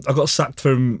got sacked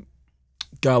from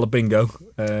Gala Bingo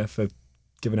for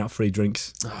giving out free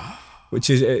drinks, which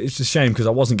is it's a shame because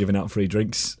I wasn't giving out free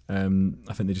drinks. I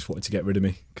think they just wanted to get rid of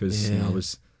me because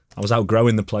I was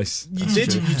outgrowing the place. You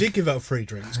did give out free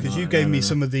drinks because you gave me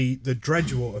some of the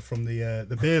dredge water from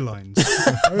the beer lines.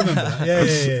 I remember that. Yeah.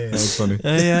 That was funny.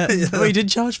 Yeah. Well, you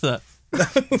didn't charge for that.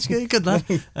 It's good, lad.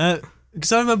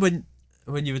 Because I remember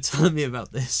when you were telling me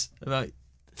about this, about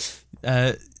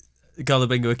Gala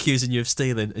Bingo accusing you of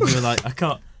stealing, and you were like, I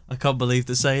can't believe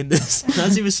they're saying this. And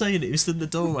as he was saying it, he was stood in the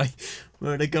doorway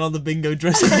wearing a Gala Bingo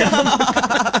dressing gown.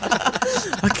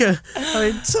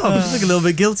 Tom, you look a little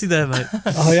bit guilty there, mate.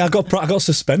 Oh yeah, I got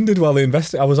suspended while they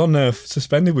investigated. I was on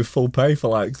suspended with full pay for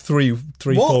like 4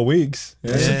 weeks.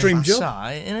 Yeah. It's a dream job. That's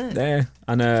right, isn't it? Yeah,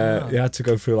 and you had to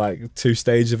go through like 2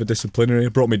 stages of a disciplinary. I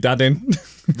brought my dad in.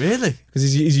 Really? Because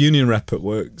he's union rep at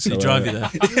work. So Did he drive you there?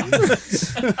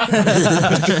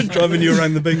 Driving you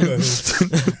around the bingo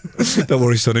hall. Don't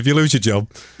worry, son. If you lose your job.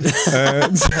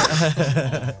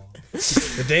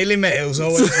 The Daily Mail's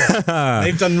always there.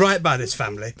 They've done right by this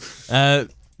family.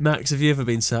 Max, have you ever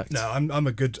been sacked? No, I'm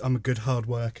a good hard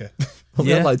worker. Well,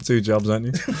 you had like 2 jobs, aren't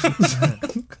you?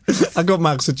 I got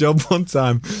Max a job one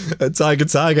time at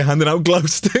Tiger handing out glow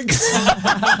sticks.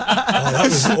 That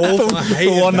was awful. I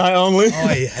hated For one that. night only.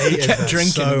 I hated that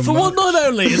drinking. so For much. one night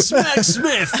only, it's Max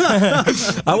Smith.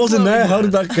 I wasn't there. How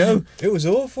did that go? It was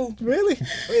awful. Really?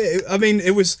 I mean,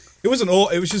 it wasn't all.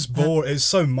 It was just boring. It was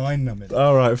so mind numbing.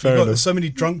 All right, fair You've enough. got so many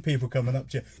drunk people coming up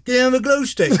to you. Can you have a glow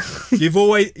stick? You've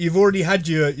already had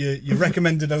your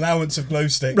recommended allowance of glow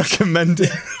sticks. Recommended.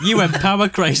 You went power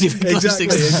crazy for glow Exactly,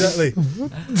 sticks. exactly.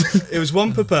 It was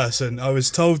one per person. I was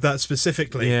told that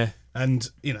specifically. Yeah. And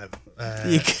you know,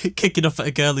 You're kicking off at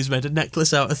a girl who's made a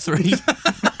necklace out of 3.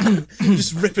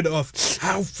 just ripping it off.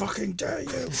 How fucking dare you?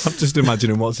 I'm just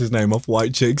imagining what's his name off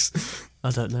White Chicks. I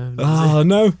don't know. Oh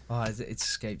no. Oh, it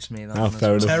escapes me. That Oh, one as fair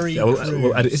well. enough. Terry Yeah,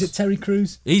 Crews. is it Terry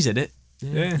Crews? He's in it.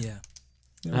 Yeah.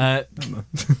 Yeah.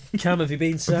 Cam, have you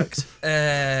been sacked?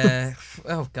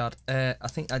 Oh God. I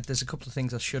think there's a couple of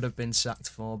things I should have been sacked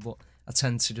for, but I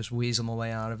tend to just weasel my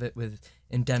way out of it with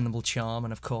indeniable charm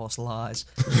and, of course, lies.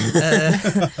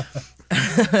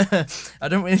 I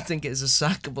don't really think it's a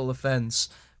sackable offence,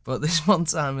 but this one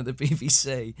time at the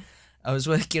BBC, I was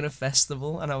working a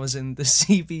festival and I was in the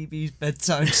CBBS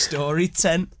bedtime story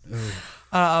tent.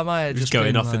 I might have just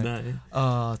Going been off in like, that. Yeah.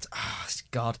 Oh,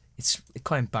 God, it's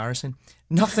quite embarrassing.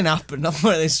 Nothing happened. Not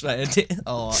what this way.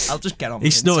 Oh, I'll just get on. He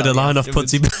with it and snorted a tell you line off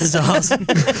afterwards. Pudsey Bazaars.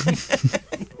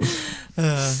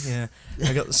 Yeah,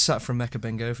 I got the sack from Mecca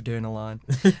Bingo for doing a line.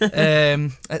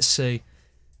 Let's see.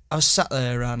 I was sat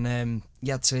there and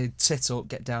you had to sit up,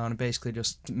 get down, and basically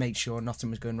just make sure nothing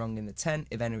was going wrong in the tent.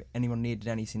 If anyone needed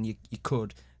anything, you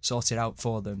could sort it out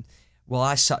for them. Well,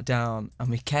 I sat down and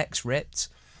my kecks ripped.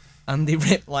 And they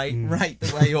ripped like right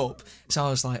the way up. So I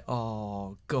was like,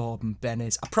 oh, Gordon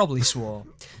Bennett. I probably swore.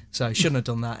 So I shouldn't have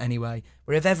done that anyway.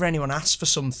 But if ever anyone asked for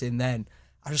something then,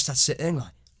 I just had to sit there and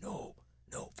like, no,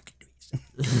 fucking do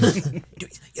it. Do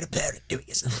it. You're a parent, do it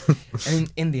yourself.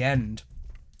 And in the end,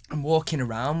 I'm walking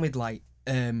around with like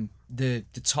the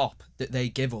top that they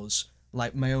give us,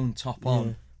 like my own top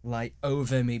on, like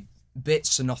over me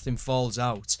bits so nothing falls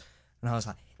out. And I was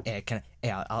like,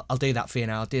 I'll do that for you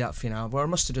now, Well, I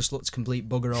must have just looked complete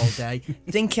bugger all day.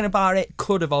 Thinking about it,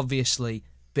 could have obviously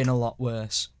been a lot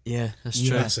worse. Yeah, that's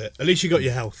true. That's it. At least you got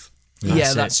your health.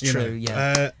 That's You true, know.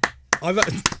 yeah.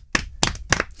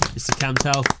 Mr. Cam's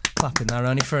health. Clapping there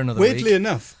only for another Weirdly week.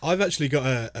 enough, I've actually got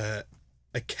a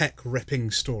keck ripping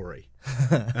story.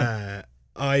 When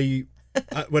I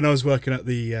was working at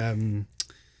the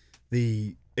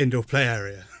indoor play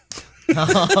area,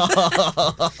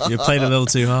 You're playing a little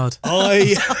too hard.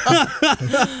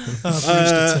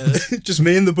 just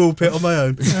me in the ball pit on my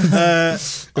own.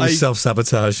 It was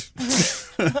self-sabotage.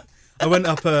 I went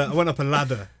up a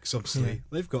ladder because obviously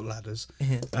they've got ladders,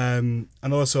 and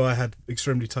also I had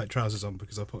extremely tight trousers on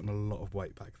because I put on a lot of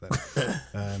weight back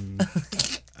then,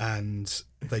 and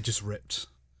they just ripped.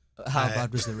 How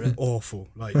bad was the rip? Awful,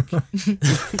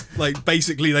 like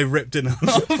basically they ripped in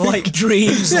half. Like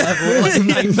dreams level, like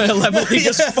nightmare level, they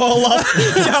just fall off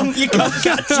down, you can't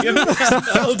catch him,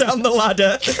 fell down the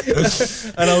ladder.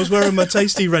 And I was wearing my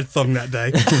tasty red thong that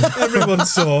day. Everyone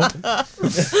saw.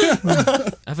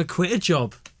 Ever quit a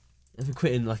job? Ever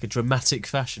quit in like a dramatic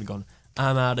fashion? Gone,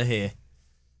 I'm out of here.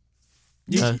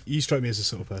 You strike me as the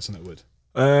sort of person that would.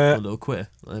 A little quitter,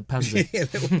 like a pansy.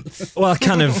 Well, I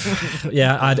kind of,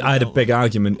 yeah. I had a big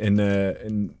argument in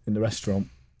the restaurant,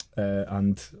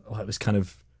 and it was kind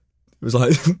of, it was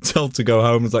like told to go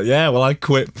home. It was like, yeah, well, I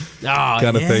quit,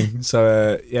 kind of thing.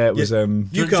 So it was.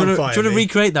 You can't fire Do you want to me.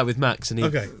 recreate that with Max? And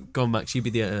Okay. Go on, Max. You be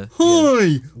the.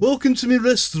 Hi, welcome to my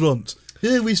restaurant.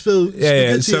 Here we spell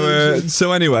Yeah.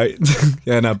 So anyway,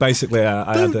 yeah. No, basically,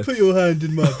 I Don't had put your hand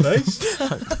in my face.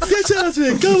 Get out of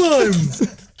here. Go home.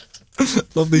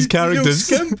 love these characters.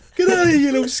 You little scamp. Get out of here,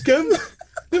 you little scamp.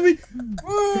 Let me.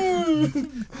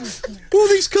 All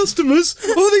these customers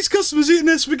eating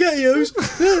their SpaghettiOs.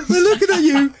 They're looking at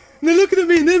you. And they're looking at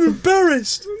me and they're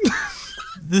embarrassed.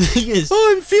 The thing is,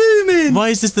 I'm fuming. why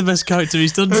is this the best character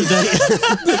he's done today?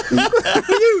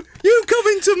 You come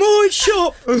into my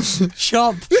shop.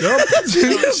 Shop.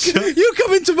 You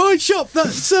come into my shop that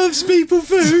serves people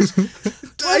food.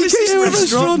 is this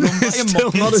restaurant? It's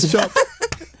still not a shop.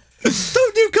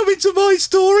 Don't you come into my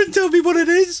store and tell me what it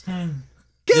is.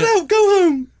 Get out, go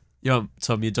home. Yo,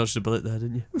 Tom, you dodged a bullet there,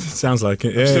 didn't you? Sounds like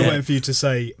it. Yeah. Still yeah. waiting for you to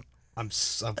say, I'm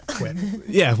quit.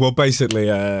 Yeah, well, basically,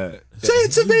 Say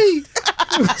it to me,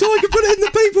 so I can put it in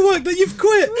the paperwork that you've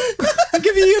quit. I'm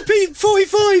giving you a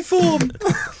P45 form.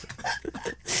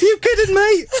 You kidding,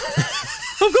 mate?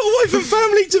 I've got a wife and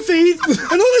family to feed,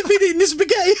 and all they've been eating is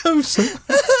SpaghettiOs.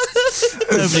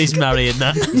 Nobody's marrying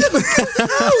that.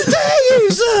 How dare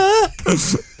you, sir?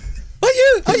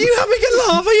 Are you having a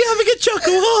laugh? Are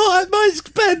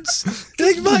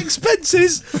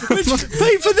expenses which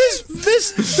pay for this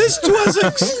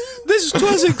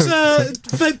Twazzic's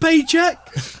paycheck.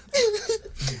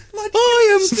 I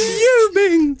am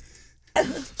fuming. By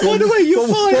the way, you're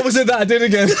fired. What was it that I did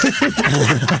again? You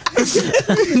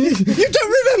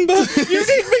don't remember? You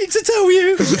need me to tell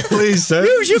you. Please, sir.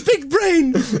 Use your big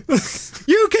brain.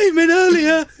 You came in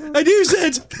earlier and you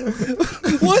said,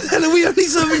 "Why the hell are we only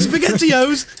serving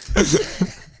SpaghettiOs?"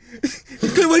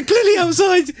 When clearly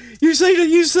outside you say that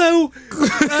you sell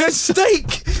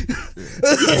steak.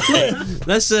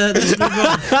 Let's move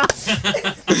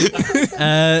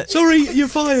on. Sorry, you're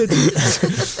fired.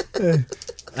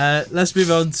 Let's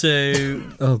move on to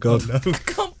Oh God. I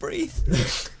can't breathe.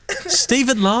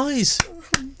 Stephen Lies.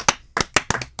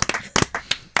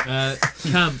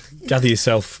 Cam, Gather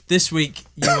yourself. this week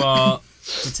you are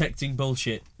detecting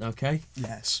bullshit, okay?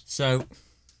 Yes. So,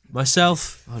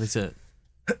 myself, I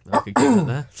could get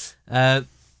that there.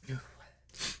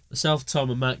 Myself,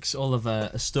 Tom, and Max all have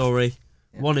a story.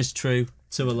 Yeah. One is true,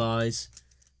 two are lies.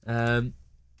 Do you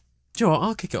know what?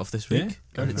 I'll kick it off this week. Yeah,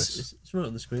 go And for it's right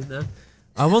on the screen there.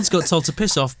 I once got told to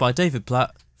piss off by David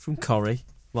Platt from Corrie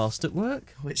whilst at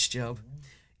work. Which job?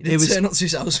 You It didn't was- turn up to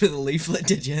his house with a leaflet,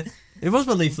 did you? It was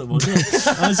my leaflet one, yeah.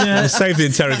 I was, Save the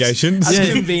interrogations. That's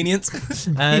Yeah. convenient.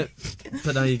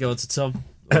 but now you go on to Tom.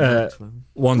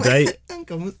 One day, I'm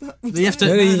gone with that. You have to.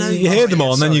 you hear them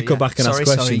all, and then you Sorry, go yeah. back and ask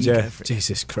Sorry, questions. you Yeah, go for it.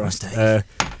 Jesus Christ.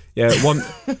 Yeah,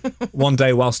 one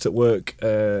day whilst at work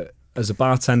as a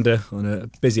bartender on a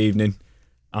busy evening,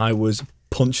 I was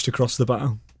punched across the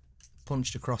bar.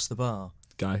 Punched across the bar.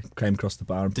 Guy came across the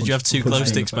bar. And Did you have two punched glow me in the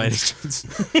sticks by any face. chance?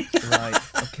 Right,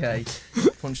 okay.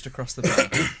 Punched across the bar.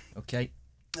 Okay.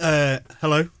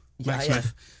 Hello, Yeah, Max yeah.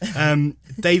 Smith.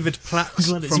 David Platt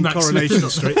Glad it's from Max Coronation Smith,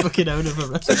 not Street. the fucking owner of a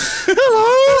restaurant.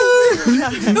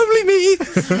 Only me.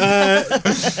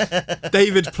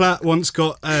 David Platt once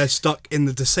got stuck in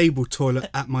the disabled toilet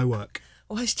at my work.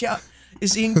 Why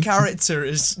is he in character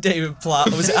as David Platt,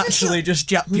 or was it actually just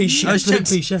Jack P. I was Shepherd? Jack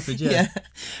P. Shepherd, yeah. Yeah.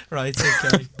 Right,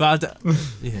 okay. But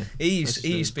yeah. He used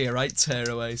to be a right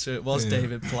tearaway, so it was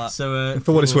David Platt. So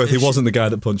For what it's worth, he wasn't the guy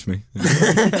that punched me.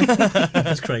 It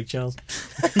was Craig Charles.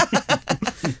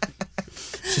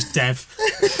 It's just Dev.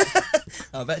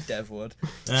 I bet Dev would.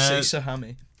 Uh, So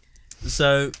hammy.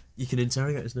 So you can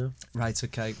interrogate us now. Right,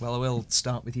 okay. Well, I will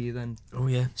start with you then, Oh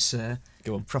yeah. sir.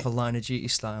 Go on. Proper line of duty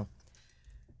style.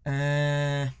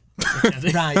 Right.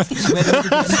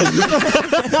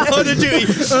 On a duty.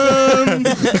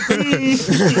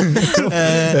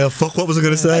 Fuck, what was I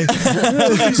going to say?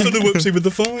 He's done a whoopsie with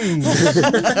the phone.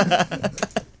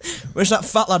 Where's that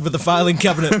fat lad with the filing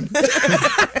cabinet?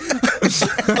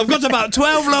 I've got about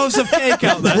 12 loaves of cake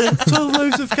out there. 12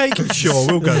 loaves of cake. Sure,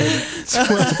 we'll go.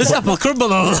 There's apple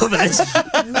crumble all over this.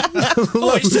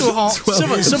 Oh, it's too hot.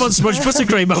 Someone smudged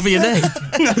buttercream over your name.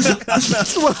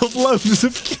 12 loaves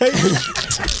of cake.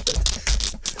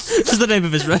 That's the name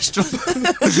of his restaurant.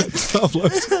 12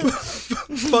 loaves.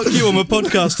 Fuck you, I'm a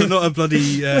podcaster, not a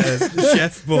bloody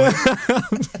chef boy.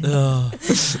 Oh,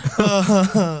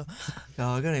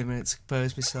 I got a minute to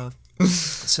compose myself.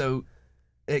 So,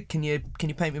 can you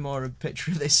paint me more of a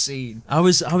picture of this scene? I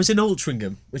was in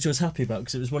Altrincham, which I was happy about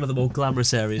because it was one of the more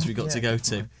glamorous areas we got to go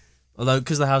to. Although,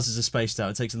 because the houses are spaced out,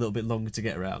 it takes a little bit longer to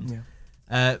get around.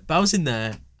 Yeah. But I was in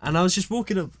there, and I was just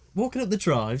walking up the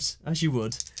drives as you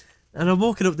would, and I'm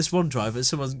walking up this one drive, and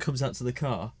someone comes out to the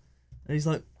car, and he's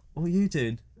like, "What are you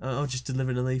doing?" "I'm just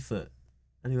delivering a leaflet."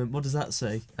 And he went, "What does that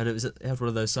say?" And it had one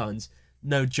of those signs,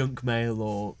 "No junk mail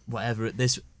or whatever at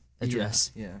this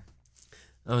address." Yeah.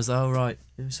 I was like, "Oh right."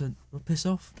 He said, "Well, piss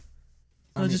off."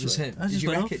 And I it just was him. I just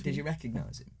went off. Did you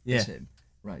recognise him? Yeah. It's him.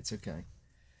 Right. Okay.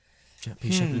 Jack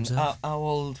P. Shepherd himself. How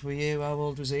old were you? How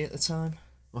old was he at the time?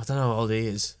 I don't know how old he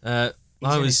is.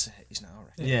 He's now. I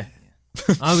reckon. Yeah.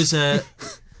 I was Good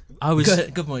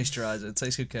moisturiser.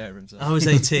 Takes good care of himself. I was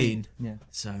 18. Yeah.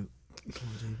 So what would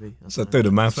he be? I So don't know. do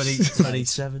the maths.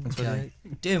 27, Okay.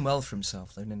 28. Doing well for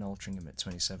himself, living in Altrincham at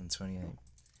 27, 28.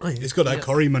 Oh, yeah. He's got that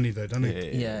Corrie money though, doesn't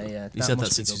he? Yeah. He said that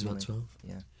must be since he was good about money.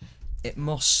 12. It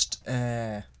must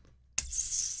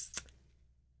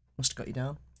have got you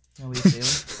down. How are you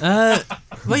feeling?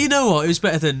 Well, you know what? It was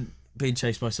better than being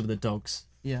chased by some of the dogs.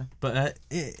 Yeah. But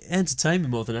it entertained me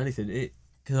more than anything.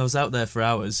 Because I was out there for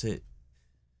hours. It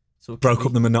sort of Broke kept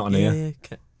up the monotony, yeah.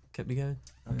 kept me going.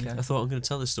 Okay. I thought I'm going to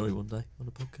tell this story one day on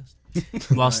a podcast,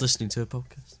 whilst Right. listening to a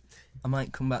podcast. I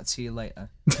might come back to you later.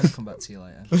 Can I come back to you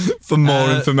later? For more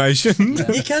information.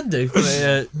 Yeah. You can do. But,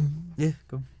 yeah,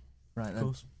 go on, Right of then.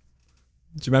 course.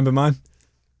 Do you remember mine?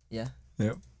 Yeah.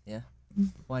 Yep. Yeah.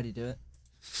 Why did he do it?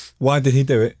 Why did he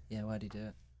do it? Yeah, why did he do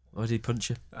it? Why did he punch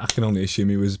you? I can only assume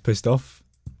he was pissed off.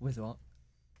 With what?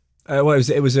 Well,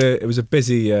 it was a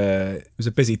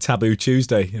busy Taboo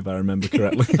Tuesday, if I remember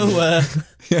correctly.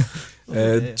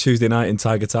 Tuesday night in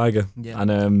Tiger,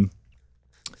 and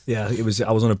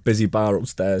I was on a busy bar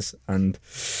upstairs, and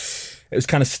it was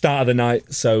kind of start of the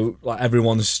night, so like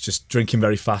everyone's just drinking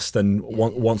very fast and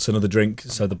wants another drink,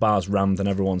 so the bar's rammed and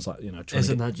everyone's like, trying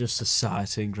Isn't that just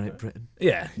society in Great Britain?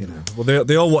 Yeah, Well,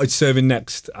 they all wanted serving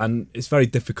next, and it's very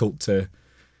difficult to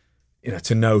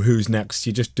know who's next.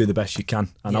 You just do the best you can,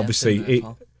 and obviously,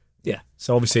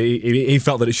 So obviously, he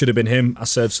felt that it should have been him. I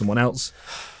served someone else,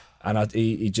 and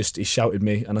he shouted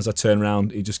me, and as I turned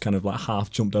around, he just kind of like half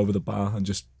jumped over the bar and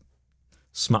just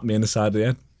smacked me in the side of the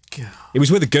head. God. He was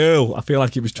with a girl. I feel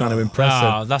like he was trying to impress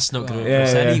her. Oh, that's not going to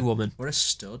impress any woman. What a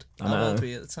stud. How old were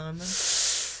you at the time then?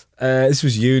 This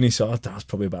was uni, so I was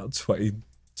probably about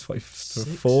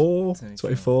 24,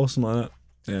 something like that.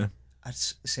 Yeah.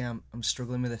 I'm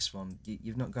struggling with this one.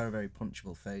 You've not got a very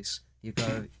punchable face. You've got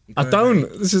a very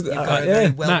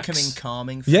welcoming, Max.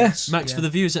 calming face. Yes. Max, for the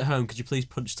viewers at home, could you please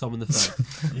punch Tom in the face?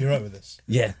 You right with this?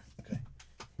 Yeah. Okay.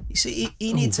 You see,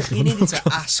 he needed to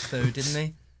ask though, didn't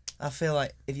he? I feel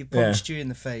like if you punched you in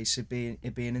the face, it'd be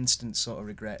an instant sort of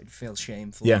regret. It'd feel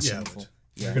shameful. Yeah. And sinful.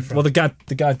 Yeah. Well, the guy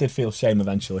did feel shame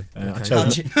eventually. I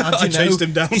chased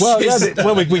him down. Well, I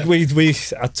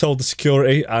told the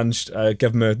security and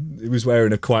gave him he was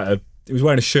wearing a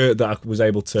shirt that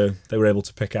they were able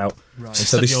to pick out. Right.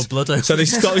 So your blood open. So they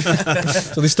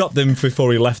stopped him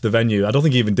before he left the venue. I don't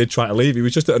think he even did try to leave. He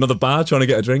was just at another bar trying to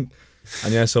get a drink.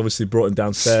 And yes, obviously brought him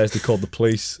downstairs. They called the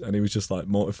police, and he was just like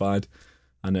mortified.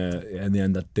 And in the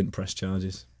end, I didn't press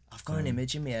charges. I've got an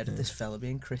image in my head of this fella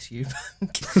being Chris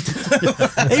Eubank.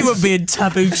 He wouldn't be in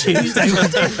Taboo Tuesday,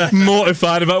 would he?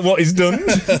 Mortified about what he's done.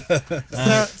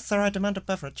 Sir, I demand a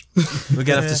beverage. We're going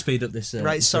to have to speed up this.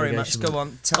 Right, sorry, Max, go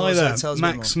on. Tell Hi us there, a bit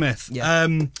Max more. Smith. Yeah.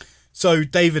 So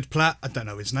David Platt, I don't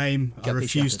know his name. I Guppy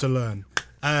refuse to Shepherd.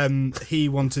 learn. He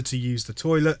wanted to use the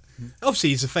toilet. Obviously,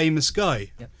 he's a famous guy.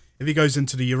 Yep. If he goes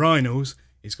into the urinals,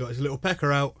 he's got his little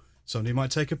pecker out. Somebody might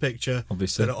take a picture,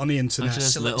 Obviously. put it on the internet.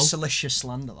 Salacious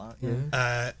slander, that.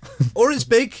 Yeah. Or it's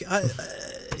big. I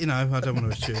don't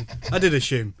want to assume. I did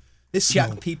assume. It's small.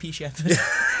 Jack P.P. Shepherd.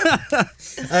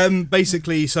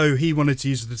 Basically, so he wanted to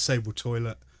use the disabled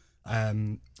toilet,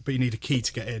 but you need a key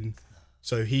to get in.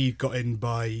 So he got in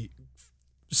by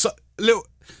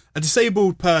a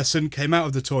disabled person came out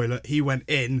of the toilet. He went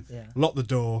in, locked the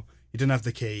door. He didn't have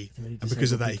the key, and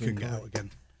because of that, he couldn't get out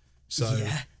again. So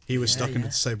he was stuck in the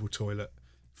disabled toilet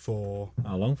for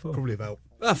How long for? probably about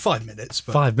 5 minutes.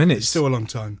 But 5 minutes? It's still a long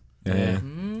time. Yeah.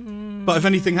 But if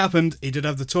anything happened, he did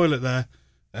have the toilet there.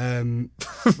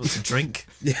 Wants a drink.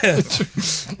 Yeah.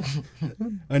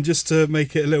 And just to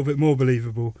make it a little bit more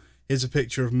believable, here's a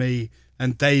picture of me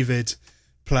and David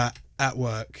Platt at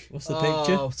work. What's the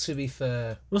picture? Oh, to be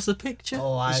fair. What's the picture?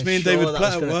 It's me and David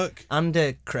Platt at work. And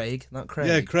Craig, not Craig.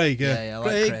 Yeah, Craig, yeah. Yeah, I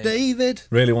like Craig. David.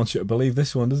 Really wants you to believe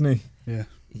this one, doesn't he? Yeah.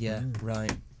 Yeah,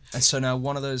 right. And so now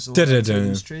one of those Da-da-da.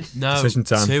 industries. No, Decision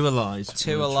time. two are lies.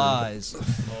 Two are lies.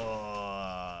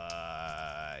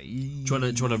 Do you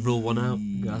want to rule one out?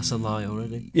 That's a lie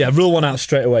already. Yeah, rule one out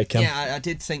straight away, Cam. Yeah, I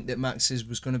did think that Max's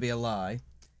was going to be a lie,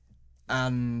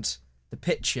 and the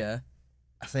picture,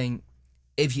 I think,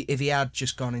 if he had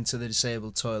just gone into the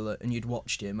disabled toilet and you'd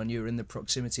watched him and you were in the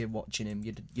proximity of watching him,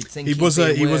 you'd think He was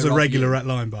a aware regular of you. at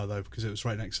Line Bar though, because it was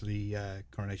right next to the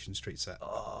Coronation Street set.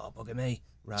 Oh, bugger me!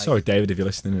 Right. Sorry, David, if you're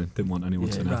listening, I didn't want anyone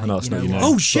to know. right, I know it's you not know your what?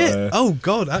 name. Oh shit! but, Oh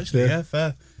god, actually, yeah,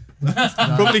 fair.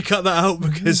 Probably cut that out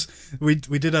because we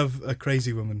did have a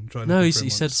crazy woman trying to. No, confirm he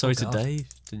said once. sorry to God. Dave,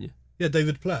 didn't you? Yeah,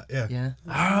 David Platt. Yeah. Yeah.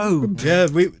 Oh, Yeah,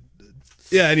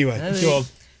 Yeah. Anyway, go on.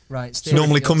 Right. He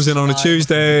normally comes in on a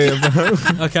Tuesday.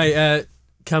 okay.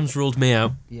 Cam's ruled me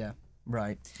out. Yeah.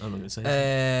 Right. I'm not going to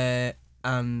say it.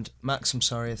 And Max, I'm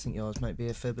sorry, I think yours might be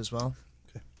a fib as well.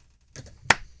 Okay.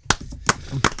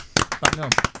 Bang on.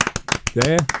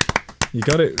 Yeah, you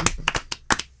got it.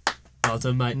 Well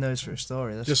done, mate. Nose for a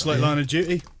story. That's Just fine. like Line of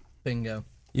Duty. Bingo.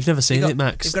 You've never seen it,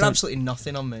 Max. You've got Don't- absolutely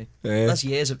nothing on me. Yeah. That's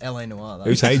years of LA Noir. That.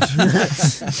 Who's age?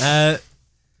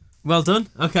 Well done.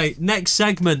 Okay, next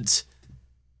segment.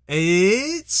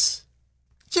 It's.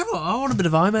 Do you know what? I want a bit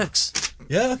of IMAX.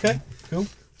 Yeah. Okay. Cool.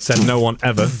 Said no one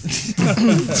ever.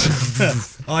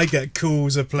 I get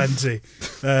calls aplenty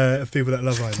of people that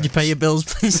love IMAX. You pay your bills,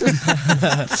 please.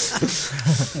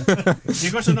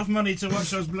 You got enough money to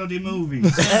watch those bloody movies?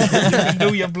 You can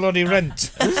do your bloody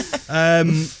rent.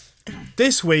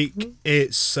 This week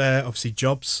it's obviously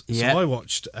Jobs. Yeah. So I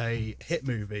watched a hit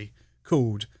movie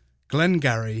called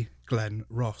Glengarry Glen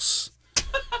Ross.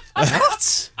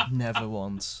 What? Never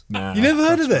once. Nah. You never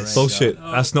heard of this? Bullshit.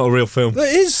 That's not a real film. It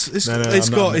is. It's No,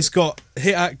 got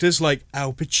hit actors like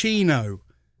Al Pacino,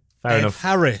 Fair Ed enough.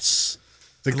 Harris,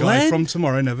 the guy Glenn? from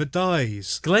Tomorrow Never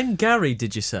Dies, Glenn Gary,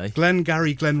 did you say? Glenn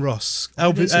Ross,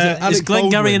 Is Alec Glenn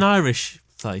Gary an Baldwin. Irish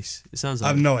place? It sounds I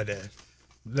like. have no idea.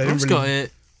 They didn't really-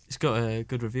 It's got a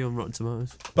good review on Rotten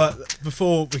Tomatoes. But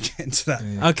before we get into that,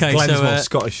 Okay, Glenn's so more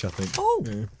Scottish, I think. oh,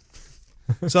 Yeah.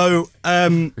 so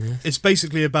it's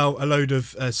basically about a load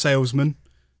of salesmen,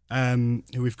 who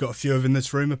we've got a few of in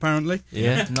this room apparently.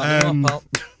 yeah. Not enough,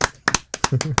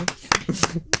 pal.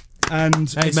 And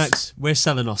Hey it's- Max, we're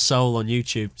selling our soul on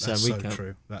YouTube, so that's we so can.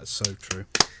 true. That's so true.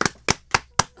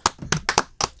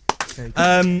 Okay.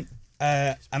 And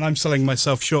I'm selling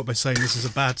myself short by saying this is a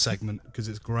bad segment because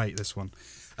it's great. This one.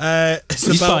 It's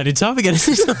He's about finding time again.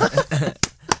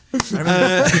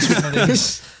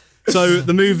 so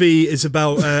the movie is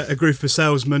about a group of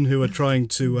salesmen who are trying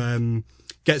to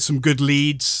get some good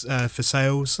leads for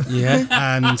sales. Yeah.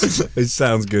 And It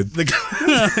sounds good.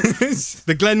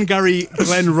 the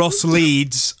Glenn Ross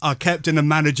leads are kept in a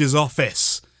manager's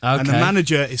office. And the Okay.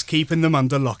 manager is keeping them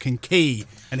under lock and key.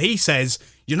 And he says,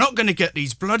 "You're not going to get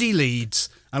these bloody leads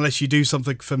unless you do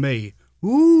something for me."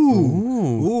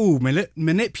 Ooh,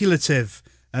 manipulative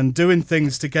and doing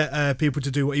things to get people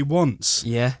to do what he wants.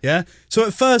 Yeah. Yeah. So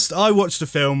at first I watched the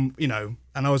film, you know,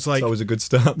 and I was like, That was a good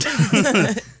start.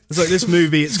 it's like this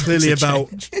movie. It's clearly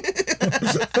about.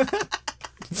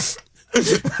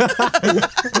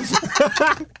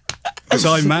 It's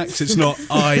IMAX. It's not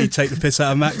I take the piss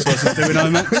out of Max whilst he's doing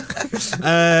IMAX.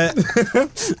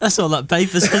 That's all that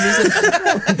paper says, isn't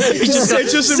it?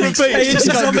 It's just a repeat.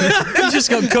 He's just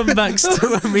got comebacks to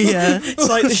when we. It's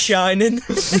like The Shining.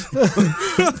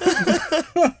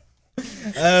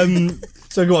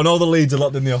 So go on, all the leads are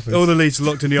locked in the office. All the leads are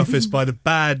locked in the office by the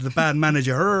bad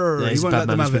manager. Yeah, He he's won't bad let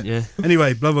them have it. management, yeah.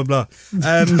 Anyway, blah blah blah.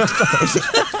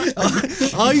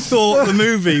 I thought the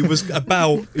movie was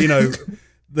about, you know,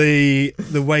 the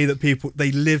way that people,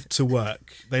 they live to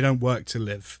work. They don't work to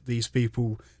live. These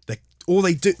people,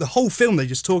 they do the whole film. They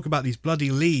just talk about these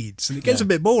bloody leads, and it gets a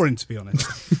bit boring, to be honest.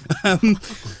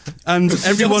 And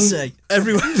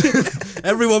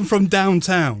everyone from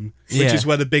downtown, which Yeah. is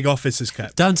where the big office is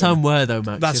kept. Downtown where though,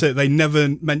 Max? That's it. They never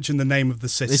mention the name of the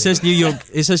city. It says New York.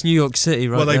 It says New York City,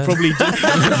 right? Well, they there. probably do.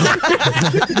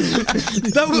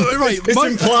 Right. It's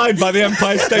implied by the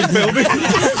Empire State Building.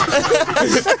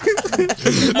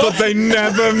 But they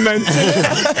never mention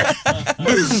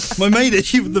it. My main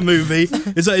issue with the movie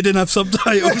is that it didn't have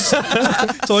subtitles, so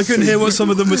I couldn't hear what some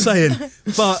of them were saying.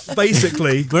 But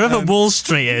basically, Wherever Wall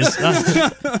Street is.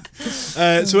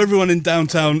 so everyone in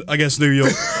downtown, I guess New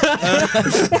York,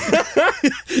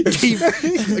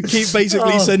 keep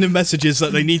basically sending messages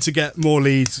that they need to get more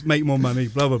leads, make more money,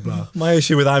 blah blah blah. My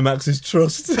issue with IMAX is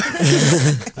trust.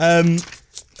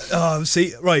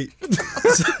 See, right.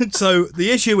 So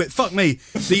the issue with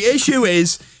the issue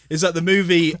is that the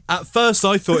movie, at first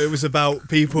I thought it was about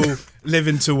people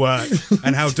living to work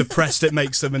and how depressed it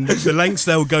makes them and the lengths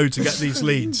they'll go to get these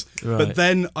leads. Right. But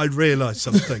then I realised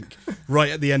something right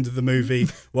at the end of the movie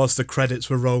whilst the credits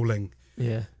were rolling.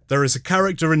 Yeah. There is a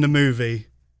character in the movie,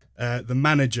 the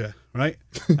manager, right?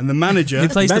 And the manager... Who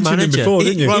plays the Mentioned him manager? before,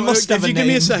 didn't you? Right, must if have a you give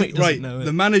me a name, but he second, doesn't right? know it.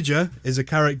 The manager is a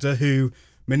character who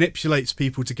manipulates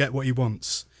people to get what he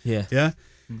wants. Yeah. Yeah.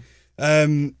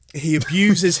 He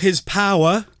abuses his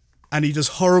power and he does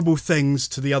horrible things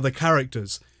to the other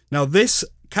characters. Now, this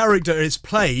character is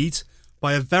played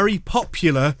by a very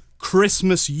popular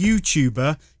Christmas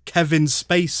YouTuber, Kevin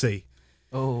Spacey.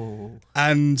 Oh.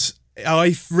 And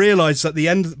I realised at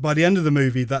by the end of the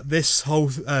movie that this whole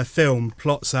film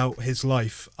plots out his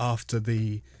life after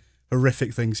the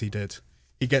horrific things he did.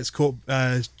 He gets caught,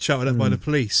 shouted at by the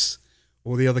police.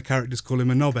 All the other characters call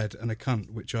him a knobhead and a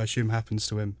cunt, which I assume happens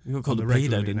to him. You got called on a the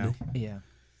regular pedo, didn't now. he? Yeah.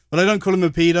 Well, I don't call him a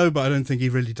pedo, but I don't think he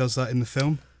really does that in the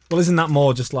film. Well, isn't that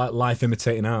more just like life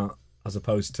imitating art as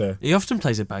opposed to... He often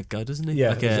plays a bad guy, doesn't he? Yeah,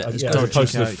 Like as dodgy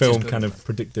opposed to the character. film kind of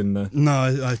predicting the...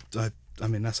 No, I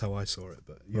mean, that's how I saw it,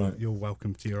 but Right. you're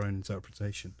welcome to your own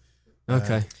interpretation.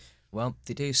 Okay. Well,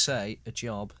 they do say a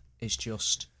job is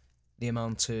just the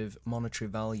amount of monetary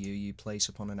value you place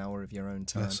upon an hour of your own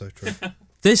time. That's so true.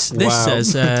 This Wow.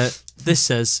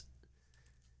 says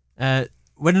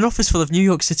when an office full of New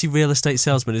York City real estate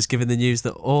salesmen is given the news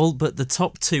that all but the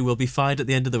top 2 will be fired at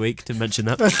the end of the week, to mention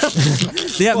that.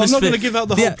 The Well, I'm not going to give out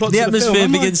the whole plot the to the film, atmosphere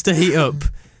am I? begins to heat up.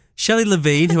 Shelley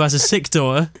Levine, who has a sick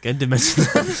daughter, again to mention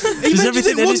that, He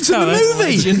mentioned it once in the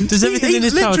movie. does everything in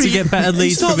his power to get better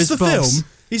leads from his boss.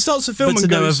 He starts the film But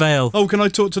and to no goes, avail. "Oh, can I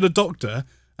talk to the doctor?"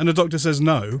 And the doctor says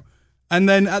no. And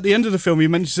then at the end of the film, he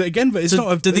mentions it again, but it's So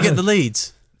not. did they get the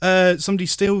leads? Somebody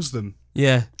steals them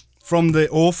Yeah. from the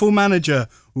awful manager.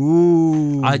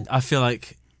 Ooh. I feel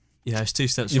like, yeah, it's 2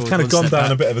 steps You've forward, kind of 1 gone step down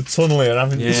back. a bit of a tunnel here,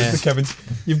 haven't you? Yeah. With the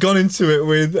you've gone into it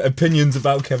with opinions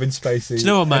about Kevin Spacey. Do you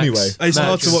know what, Max? Anyway, It's hard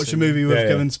Max. to watch a movie with Yeah, yeah.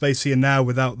 Kevin Spacey and now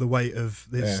without the weight of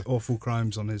his Yeah. awful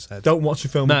crimes on his head. don't watch a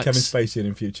film Max. with Kevin Spacey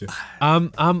in future.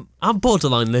 I'm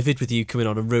borderline livid with you coming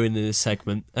on and ruining this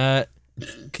segment. Can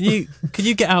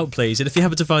you get out, please? And if you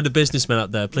happen to find a businessman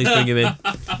out there, please bring him in.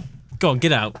 Go on,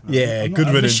 get out. Yeah, good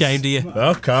I'm riddance. ashamed of you.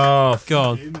 Fuck off. Go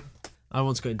on. I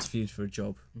once got interviewed for a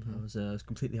job. I was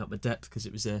completely out of my depth because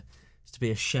it was to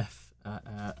be a chef at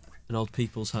an old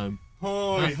people's home.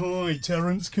 Hi,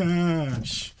 Terence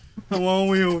Cash. How are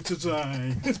we all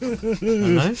today?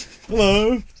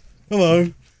 Hello?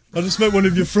 Hello. I just met one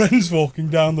of your friends walking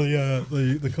down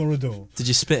the corridor. Did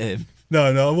you spit at him?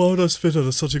 No, why would I spit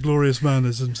on such a glorious man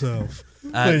as himself?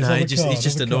 Please, No, have a he just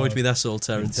card, annoyed me, that's all,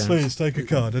 Terence. Please, take a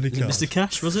card, any card. Mr.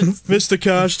 Cash, was it? Mr.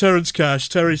 Cash, Terence Cash,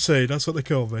 Terry C, that's what they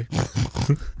call me.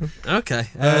 Okay.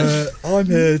 I'm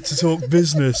here to talk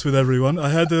business with everyone. I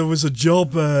heard there was a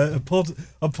job, a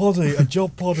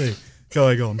job poddy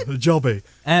going on, a jobby.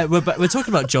 We're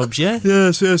talking about jobs, yeah?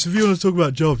 Yes, if you want to talk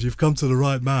about jobs, you've come to the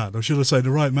right man. Or should I say,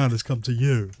 the right man has come to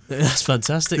you. That's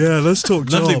fantastic. Yeah, let's talk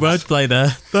jobs. Lovely wordplay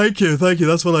there. Thank you.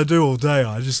 That's what I do all day.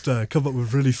 I just come up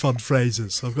with really fun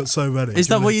phrases. I've got so many. Is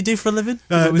that what you do for a living?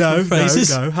 No, phrases?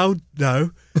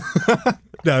 no.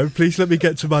 No, please let me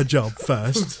get to my job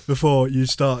first before you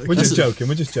start. We're just joking,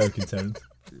 Terence.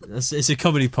 It's a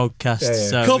comedy podcast. Yeah, yeah.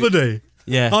 So Comedy.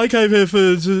 Yeah. I came here for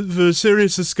a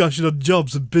serious discussion on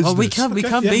jobs and business. Oh, we can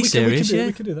be serious, yeah.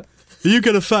 We can do that. You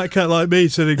get a fat cat like me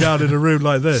sitting down in a room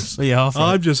like this. Well, you're half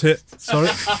right. I'm just hit. Sorry.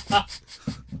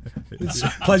 It's a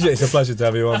pleasure to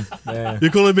have you on. Yeah.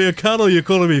 You're calling me a cat or you're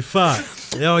calling me fat?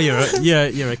 Oh, you're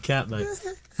a cat, mate.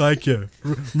 Thank you.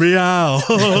 Meow.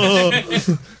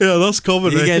 Yeah, that's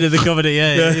comedy. You get into the comedy,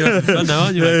 yeah. You're having fun now,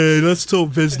 aren't you, mate? Hey, let's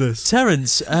talk business.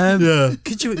 Terence, Yeah.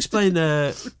 could you explain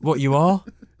what you are?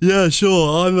 Yeah,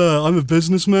 sure. I'm a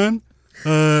businessman.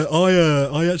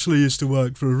 I actually used to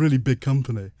work for a really big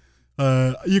company.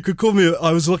 You could call me.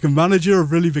 I was like a manager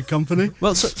of a really big company.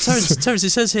 Well, so, Terence, it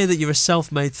says here that you're a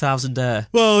self-made thousandaire.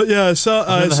 Well, yeah. So,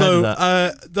 I've never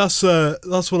heard of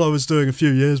that's what I was doing a few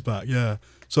years back. Yeah.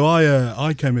 So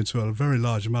I came into a very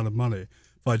large amount of money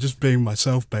by just being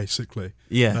myself, basically.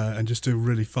 Yeah. And just doing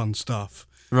really fun stuff.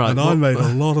 Right. And I made a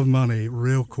lot of money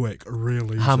real quick, real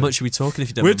easy. How much are we talking? If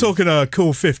you don't, We're mind me? talking a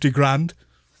cool 50 grand,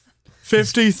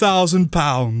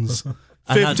 £50,000,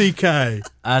 50k.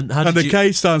 And how And did the you,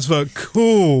 K stands for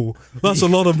cool. That's a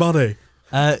lot of money.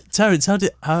 Terence, how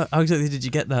exactly did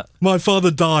you get that? My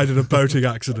father died in a boating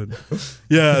accident.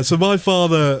 Yeah, so my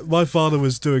father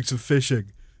was doing some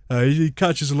fishing. He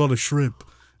catches a lot of shrimp,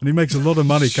 and he makes a lot of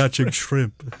money catching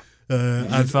shrimp. Your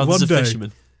And father's one a day,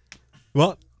 fisherman.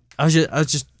 what? I was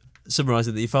just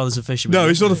summarising that your father's a fisherman. No,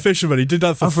 he's not a fisherman. He did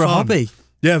that for Oh, for fun. a hobby.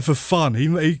 Yeah, for fun.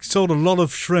 He sold a lot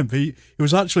of shrimp. He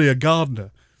was actually a gardener,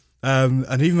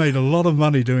 and he made a lot of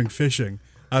money doing fishing.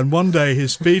 And one day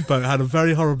his speedboat had a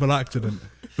very horrible accident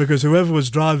because whoever was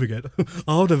driving it,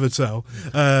 I'll never tell,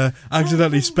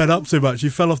 accidentally sped up too much. He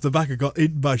fell off the back and got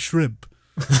eaten by shrimp.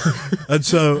 And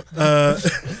so,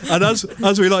 and as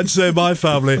we like to say in my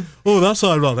family, oh, that's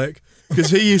ironic. Because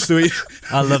he used to eat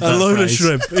I love a that load phrase. of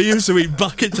shrimp. He used to eat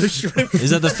buckets of shrimp.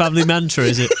 Is that the family mantra?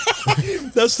 Is it?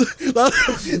 That's been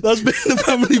the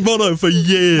family motto for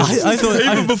years. I thought-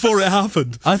 even before it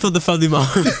happened. I thought the family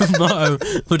motto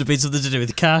would have been something to do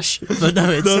with cash, but no,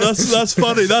 it's No, that's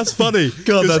funny. That's funny.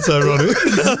 God, that's ironic.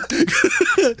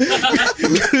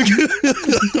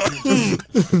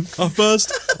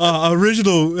 Our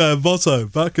original motto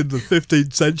back in the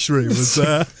 15th century was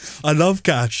 "I love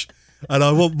cash and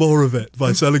I want more of it"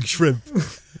 by selling shrimp.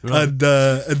 Right. And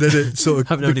then it sort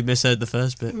of I've only misheard the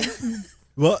first bit.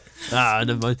 what?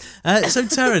 Never mind. So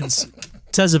Terence,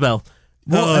 Tezabel,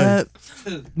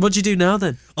 what do you do now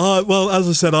then? Well, as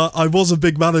I said, I was a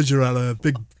big manager at a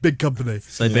big company,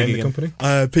 Say big Name the again.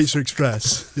 company. Pizza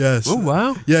Express. Yes. Oh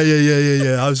wow. Yeah.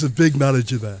 I was a big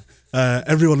manager there.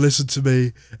 Everyone listened to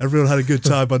me. Everyone had a good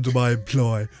time under my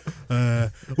employ.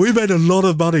 We made a lot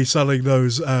of money selling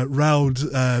those round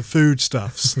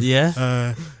foodstuffs.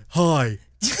 Yeah. Hi.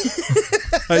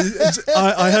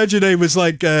 I heard your name was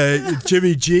like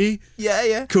Jimmy G.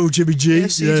 Yeah. Cool Jimmy G. Yeah,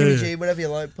 see Jimmy G, whatever you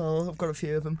like, pal. I've got a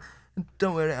few of them.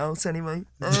 Don't wear it out anyway.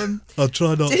 I'll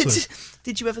try not to.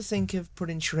 Did you ever think of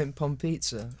putting shrimp on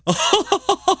pizza?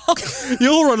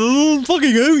 You're a little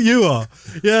fucking hoot, you are.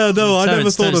 Yeah, no, I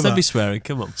never thought of Don't be that. swearing,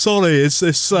 come on. Sorry, it's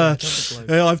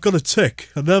I've got a tick,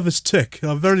 a nervous tick.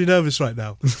 I'm very nervous right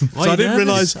now. Why So I you didn't nervous?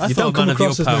 realise. I You thought don't a come man of your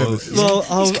across as power. nervous. Well,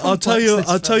 I'll tell you. complex,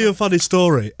 I'll this tell you a fella. funny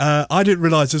story. I didn't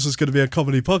realise this was going to be a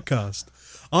comedy podcast.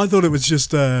 I thought it was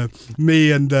just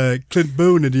me and Clint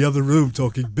Boone in the other room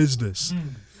talking business.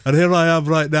 And here I am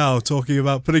right now talking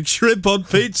about putting shrimp on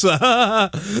pizza.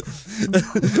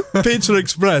 Pizza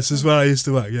Express is where I used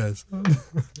to work, yes.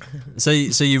 So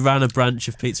you ran a branch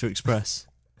of Pizza Express.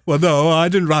 Well, no, I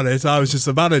didn't run it. I was just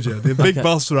the manager. The big Okay.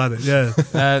 boss ran it, yeah.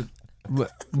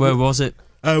 Where was it?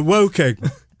 Woking.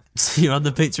 You're on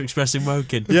the Pizza Express in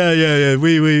Woking. Yeah.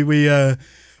 We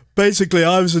basically,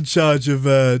 I was in charge of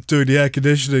doing the air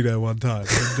conditioning there one time.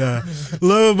 And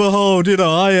lo and behold,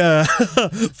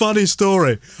 funny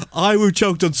story. I was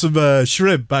choked on some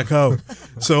shrimp back home,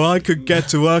 so I could get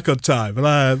to work on time.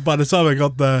 And by the time I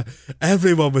got there,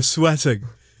 everyone was sweating,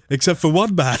 except for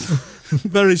one man.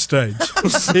 Very strange.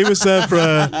 He was there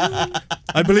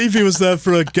I believe he was there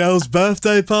for a girl's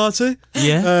birthday party.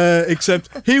 Yeah.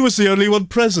 Except he was the only one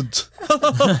present.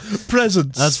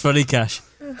 Present. That's funny, Cash.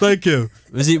 Thank you.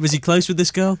 Was he close with this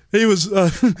girl? He was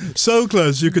so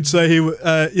close, you could say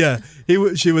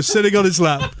she was sitting on his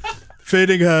lap,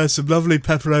 feeding her some lovely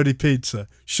pepperoni pizza,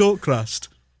 short crust.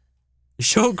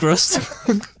 Short crust?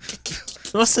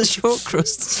 What's a short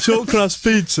crust? Short crust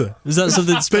pizza. Is that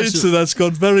something special? Pizza that's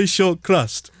got very short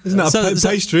crust. Isn't that a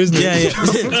pastry, isn't it?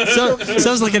 Yeah.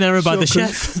 Sounds like an error by the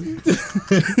chef.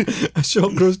 A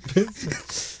short crust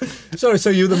pizza. Sorry, so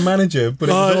you're the manager, but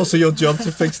it was also your job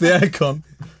to fix the aircon.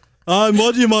 I'm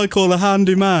what you might call a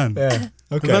handy man. Yeah.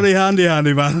 Okay. A very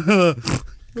handy man.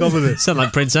 Cover this. Sound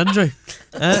like Prince Andrew.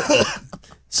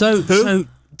 So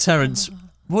Terence,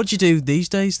 what do you do these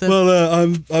days then?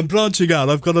 Well, I'm branching out.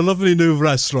 I've got a lovely new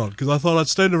restaurant because I thought I'd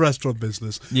stay in the restaurant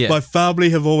business. Yeah. My family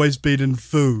have always been in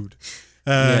food.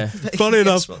 Yeah. Funny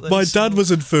enough, Guess what my they dad was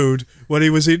in food when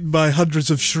he was eaten by hundreds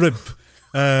of shrimp.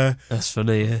 That's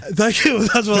funny. Yeah. Thank you.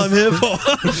 That's what I'm here for.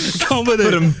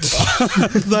 Comedy.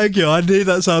 Thank you. I need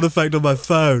that sound effect on my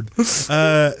phone.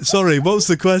 Sorry, what was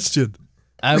the question?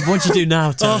 What do you do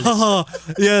now,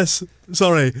 Terence? Yes.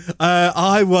 Sorry.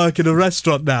 I work in a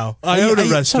restaurant now. I own a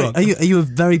restaurant. Sorry, are you a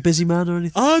very busy man or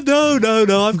anything? Oh,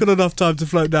 no. I've got enough time to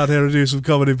float down here and do some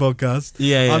comedy podcasts.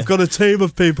 Yeah. I've got a team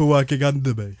of people working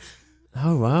under me.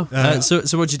 Oh wow. So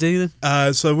what do you do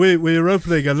then? So we're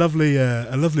opening a lovely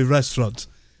restaurant.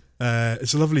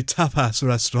 It's a lovely tapas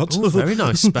restaurant. Oh, very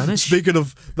nice Spanish. Speaking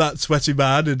of that sweaty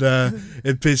man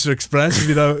in Pizza Express, if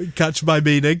you don't catch my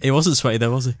meaning. He wasn't sweaty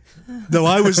though, was he? No,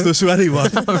 I was the sweaty one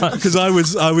because I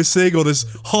was seeing all this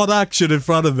hot action in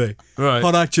front of me. Right.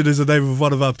 Hot action is the name of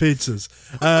one of our pizzas.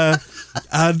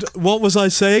 And what was I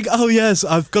saying? Oh yes,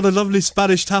 I've got a lovely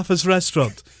Spanish tapas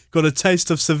restaurant. Got a taste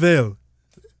of Seville.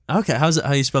 Okay, how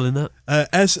are you spelling that?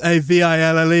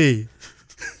 Saville.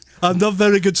 I'm not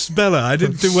very good speller. I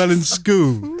didn't do well in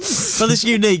school. Well, it's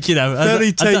unique, you know.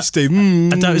 Very tasty. I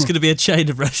doubt it's going to be a chain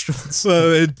of restaurants.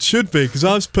 Well, it should be because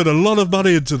I've put a lot of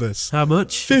money into this. How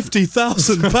much?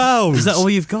 £50,000. Is that all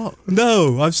you've got?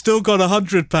 No, I've still got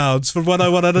 £100 from when I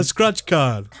won on a scratch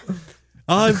card.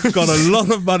 I've got a lot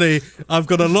of money. I've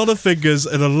got a lot of fingers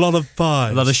and a lot of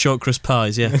pies. A lot of short crust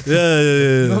pies, yeah.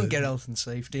 Yeah. Don't get health and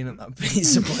safety in at that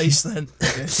pizza place then.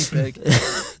 Dirty pig.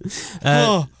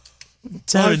 Oh,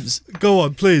 Terence, go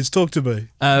on, please talk to me.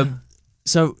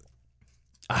 so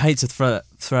I hate to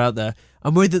throw out there.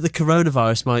 I'm worried that the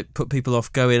coronavirus might put people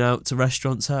off going out to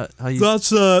restaurants. How you?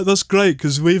 That's great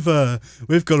because we've got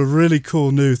a really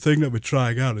cool new thing that we're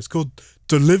trying out. It's called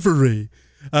delivery.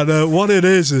 And what it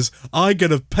is I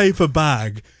get a paper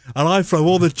bag and I throw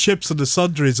all the chips and the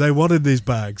sundries they want in these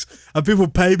bags, and people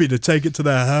pay me to take it to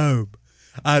their home.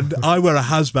 And I wear a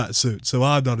hazmat suit, so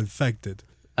I'm not infected.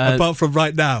 Apart from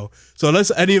right now. So unless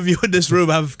any of you in this room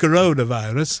have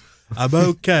coronavirus, I'm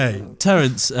okay.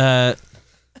 Terence,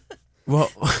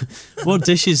 what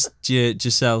dishes do you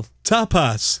sell?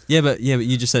 Tapas. Yeah, but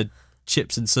you just said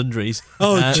chips and sundries.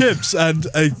 Oh, chips and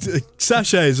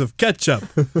sachets of ketchup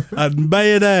and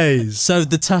mayonnaise. So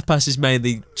the tapas is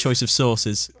mainly choice of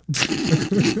sauces.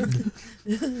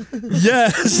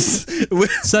 Yes.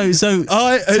 So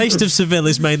Taste of Seville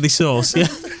is mainly sauce, yeah?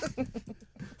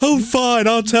 Oh, fine,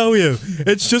 I'll tell you.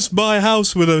 It's just my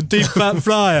house with a deep fat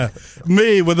fryer.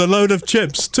 Me with a load of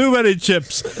chips. Too many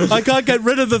chips. I can't get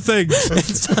rid of the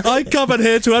things. I come in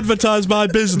here to advertise my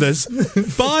business.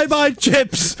 Buy my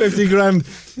chips. 50 grand.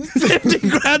 50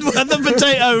 grand worth of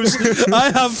potatoes.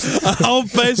 I have a whole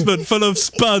basement full of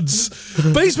spuds.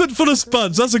 Basement full of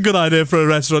spuds. That's a good idea for a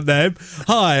restaurant name.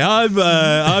 Hi,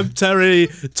 I'm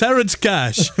Terence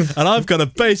Cash, and I've got a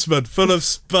basement full of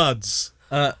spuds.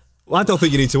 Well, I don't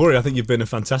think you need to worry. I think you've been a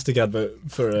fantastic advert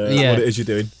for what it is you're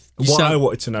doing. I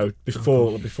wanted to know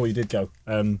before you did go,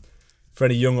 for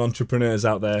any young entrepreneurs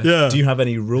out there, do you have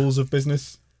any rules of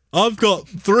business? I've got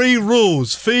 3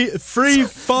 rules. 3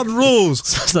 fun rules.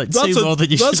 Sounds like two more than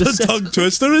you should have That's a said. tongue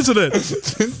twister, isn't it?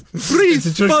 3 It's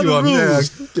a tricky fun one. rules. Yeah,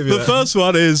 I'll give you The that. first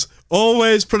one is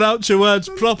always pronounce your words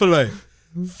properly.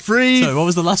 3. Sorry, what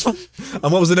was the last one? And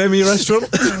what was the name of your restaurant?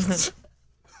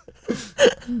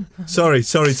 sorry,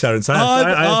 Terence.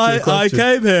 I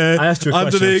came here I asked you a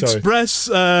under the question, express,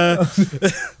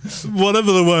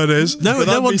 whatever the word is. No, that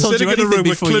no I'd one be told you sitting in a anything room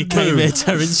with before you Clint came Booth. here,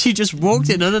 Terence. You just walked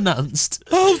in unannounced.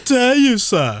 How dare you,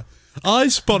 sir? I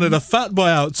spotted a fat boy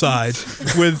outside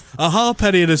with a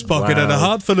halfpenny in his pocket and a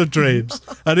heart full of dreams.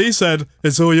 And he said,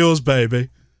 "It's all yours, baby."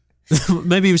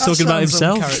 Maybe he was talking about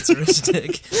himself.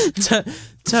 Uncharacteristic.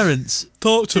 Terence,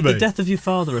 Talk to did me. the death of your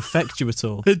father affect you at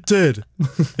all? It did.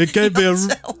 It gave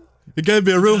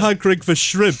me a real hankering for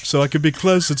shrimp so I could be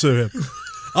closer to him.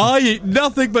 I eat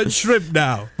nothing but shrimp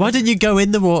now. Why didn't you go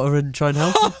in the water and try and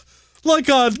help him? Like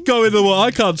I'd go in the water.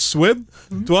 I can't swim.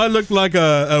 Do I look like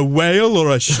a whale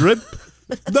or a shrimp?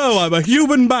 No, I'm a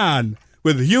human man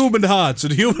with human hearts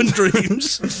and human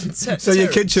dreams. So your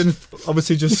kitchen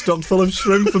obviously just stocked full of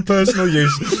shrimp for personal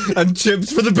use and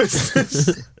chips for the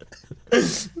business.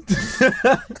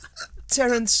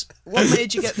 Terence, what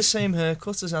made you get the same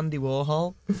haircut as Andy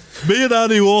Warhol? Me and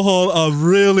Andy Warhol are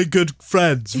really good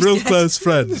friends, real close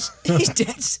friends. He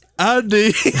did.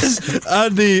 Andy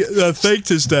faked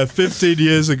his death 15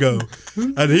 years ago,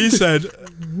 and he said,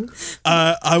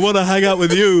 "I want to hang out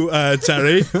with you,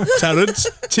 Terence,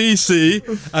 TC,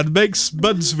 and make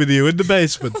spuds with you in the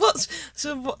basement." What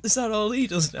is that all he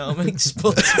does now? Make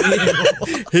spuds for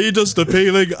you? He does the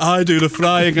peeling, I do the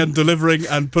frying and delivering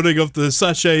and putting up the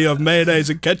sachet of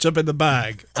mayonnaise and ketchup in the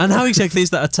bag. And how exactly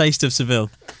is that a taste of Seville?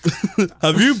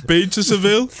 Have you been to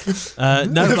Seville?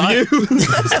 No, Have but you?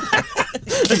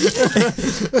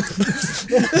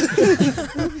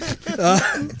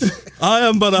 I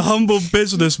am but a humble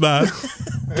businessman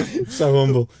So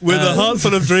humble. with a heart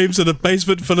full of dreams and a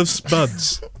basement full of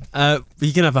spuds.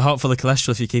 you can have a heart full of cholesterol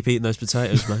if you keep eating those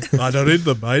potatoes, mate. I don't eat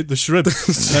them, mate. The shrimp.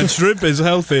 And shrimp is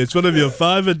healthy. It's one of your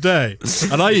 5 a day.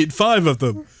 And I eat 5 of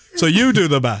them. So you do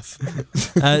the math.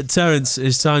 Terence,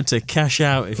 it's time to cash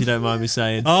out, if you don't mind me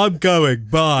saying. I'm going.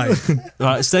 Bye.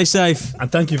 Right, stay safe.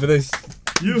 And thank you for this.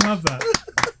 You have that.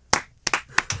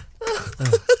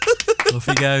 Off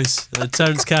he goes.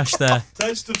 Terence Cash there.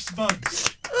 Taste of spuds.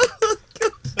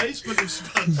 Basement of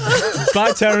spuds.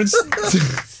 Bye, Terence.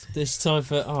 This time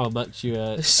for... Oh, Max, you...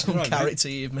 There's some Right, mate. character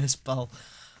you've missed, pal.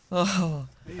 Oh.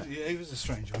 He was a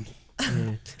strange one.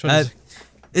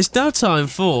 It's now time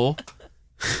for...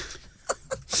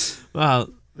 Well,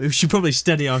 we should probably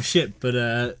steady our ship, but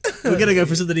we're going to go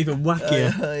for something even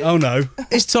wackier. Oh no.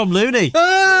 It's Tom Looney.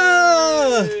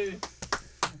 Ah!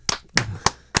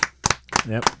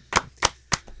 Yep.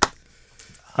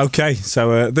 Okay,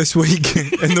 so this week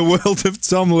in the world of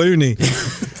Tom Looney,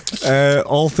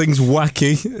 all things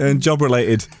wacky and job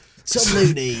related. Tom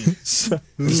Looney. He's a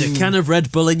can of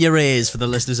Red Bull in your ears for the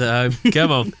listeners at home.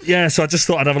 Come on. Yeah, so I just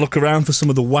thought I'd have a look around for some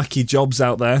of the wacky jobs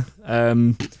out there.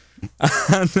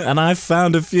 And I've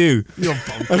found a few. You're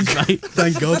bonkers, mate.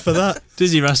 Thank God for that.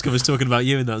 Dizzy Rascal was talking about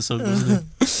you in that song, wasn't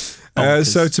he?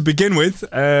 So to begin with,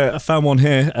 I found one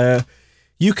here.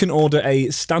 You can order a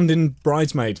stand-in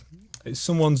bridesmaid. It's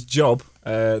someone's job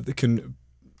that can,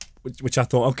 which I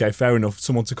thought, okay, fair enough,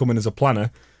 someone to come in as a planner.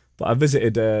 But I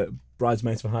visited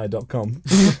bridesmaidsforhire.com.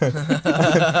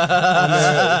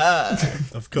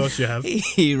 Of course you have.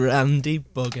 You randy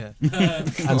bugger.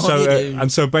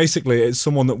 and so basically, it's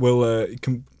someone that will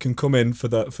can come in for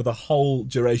the whole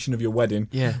duration of your wedding.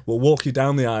 Yeah. Will walk you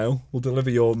down the aisle. Will deliver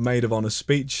your maid of honour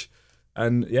speech,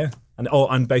 and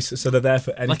basically, so they're there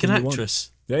for anything. Like an you want.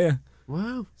 actress. Yeah.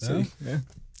 Wow. See, yeah.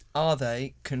 Are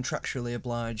they contractually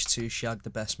obliged to shag the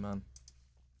best man?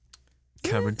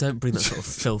 Cameron, don't bring that sort of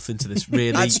filth into this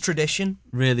really, That's tradition.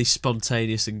 really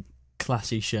spontaneous and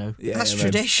classy show. Yeah, That's man.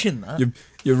 tradition, that.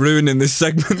 You're ruining this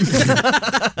segment.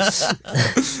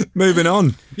 Moving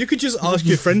on. You could just ask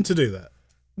your friend to do that.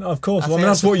 No, of course. I Well, think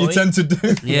that's that's what the you tend to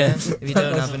do. Yeah. If you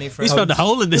don't have any friends. He's found a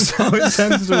hole in this. How it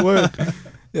tends to work.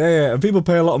 Yeah, and people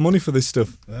pay a lot of money for this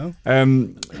stuff. Well,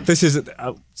 This is,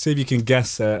 see if you can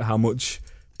guess how much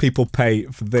people pay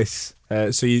for this.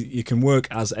 So you can work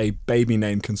as a baby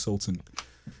name consultant.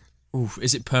 Ooh,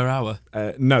 is it per hour?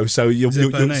 No, so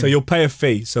you'll pay a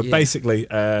fee. So basically,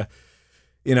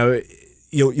 you know,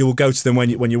 you'll go to them when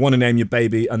you want to name your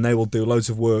baby, and they will do loads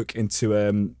of work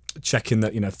into checking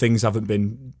that, you know, things haven't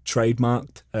been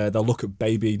trademarked. They'll look at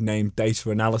baby name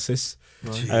data analysis.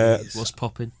 Right. What's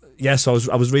popping? Yeah, so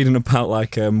I was reading about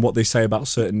like what they say about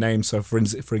certain names. So for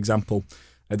example,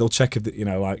 they'll check if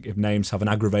if names have an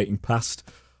aggravating past.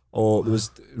 Or there was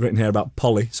written here about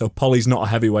Polly. So Polly's not a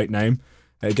heavyweight name.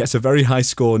 It gets a very high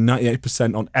score,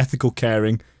 98% on ethical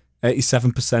caring,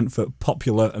 87% for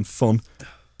popular and fun,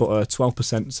 but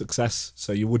 12% success.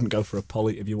 So you wouldn't go for a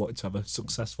Polly if you wanted to have a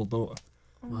successful daughter.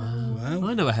 Wow.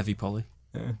 I know a heavy Polly.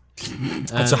 Yeah.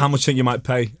 And so how much think you might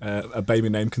pay a baby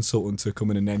name consultant to come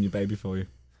in and name your baby for you?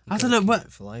 I don't know.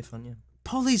 But for life, aren't you?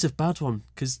 Polly's a bad one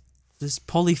because there's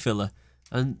polyfiller,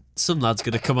 and some lad's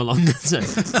going to come along and say,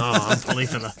 "Oh, I'm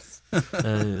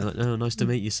polyfiller." Like, oh, nice to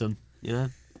meet you, son. You know.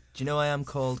 Do you know I am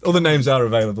called? Other names are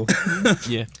available.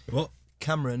 Yeah. what?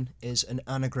 Cameron is an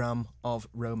anagram of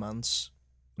romance.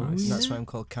 Nice. That's why I'm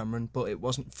called Cameron, but it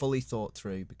wasn't fully thought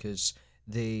through because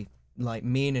the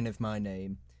meaning of my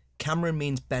name, Cameron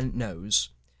means bent nose,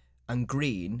 and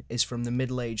green is from the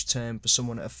middle-aged term for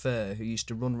someone at a fair who used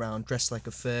to run around dressed like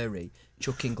a furry,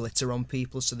 chucking glitter on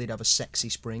people so they'd have a sexy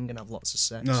spring and have lots of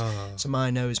sex. Oh. So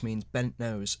my nose means bent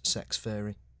nose, sex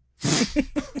furry.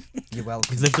 You're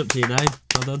welcome. You've lived up to your name.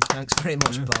 Well done. Thanks very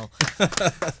much, Paul.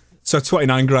 So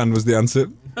 29 grand was the answer.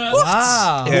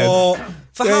 Wow. Yeah.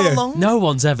 For Yeah, how yeah. long? No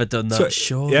one's ever done that. So-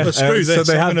 Sure. Yeah, Well, screw so this,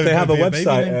 they I'm have gonna a be a baby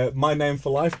website,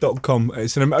 mynameforlife.com.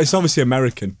 It's obviously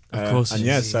American, Of course. and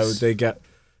yeah, so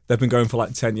they've been going for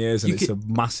like 10 years, and You it's can-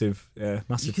 a massive You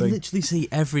can thing. literally see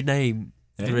every name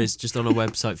there is just on a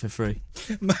website for free.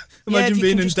 Imagine you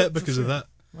being can in just debt look for because of free. that.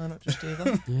 Why not just do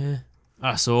that? Yeah.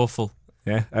 That's awful.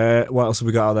 Yeah. What else have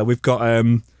we got out there? We've got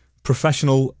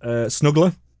professional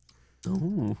snuggler.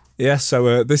 Ooh. Yeah.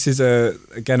 So this is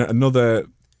again another.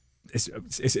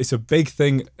 It's a big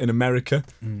thing in America.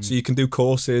 So you can do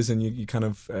courses, and you kind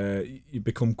of you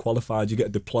become qualified. You get a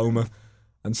diploma,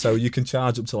 and so you can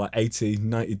charge up to like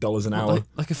 $80-$90 an hour.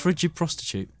 Like a frigid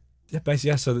prostitute. Yeah, basically,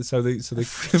 yeah. So they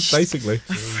basically.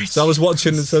 So I was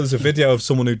watching. So there's a video of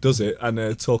someone who does it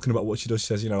and talking about what she does. She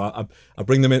says, you know, I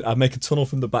bring them in. I make a tunnel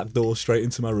from the back door straight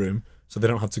into my room, so they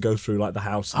don't have to go through like the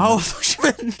house. Oh, I thought she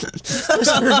meant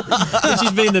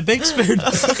she's being the big spoon.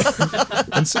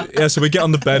 And so, yeah, so we get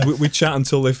on the bed, we chat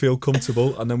until they feel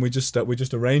comfortable, and then we just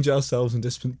arrange ourselves in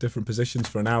different positions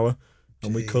for an hour,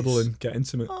 and we cuddle and get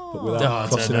intimate, but without I don't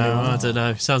crossing know. anyone. I don't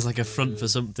know. Sounds like a front for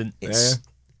something. It's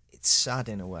sad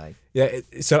in a way. Yeah,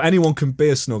 so anyone can be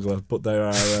a snuggler, but there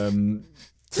are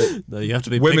No, you have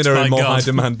to be. women picked are by in more God. high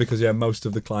demand because most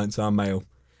of the clients are male.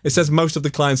 It says most of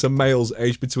the clients are males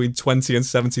aged between 20 and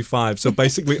 75, so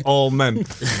basically all men. Yeah,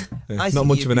 I not think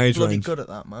much you'd of an be age bloody range. good at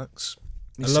that, Max.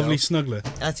 A lovely snuggler.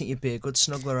 I think you'd be a good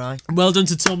snuggler, I. Well done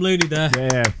to Tom Looney there.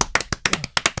 Yeah.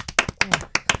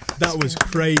 That was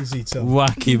crazy, Tom.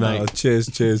 Wacky, mate. Oh,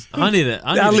 cheers. I need it.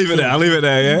 I'll leave it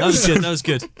there. Yeah. That was good. That was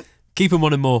good. Keep him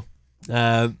wanting more.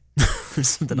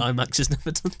 Something IMAX has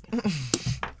never done.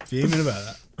 Fuming about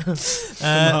that. Put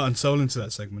my heart and soul into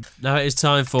that segment. Now it is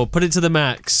time for Put It to the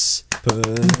Max. Put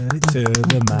it to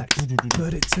the max.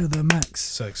 Put it to the max.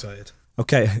 So excited.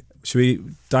 Okay, should we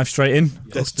dive straight in?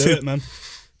 Let's do it, man.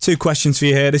 2 questions for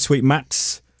you here this week,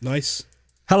 Max. Nice.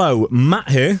 Hello, Matt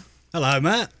here. Hello,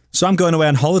 Matt. So I'm going away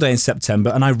on holiday in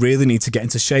September, and I really need to get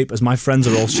into shape as my friends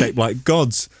are all shaped like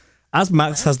gods. As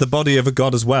Max has the body of a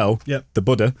god as well, Yep. the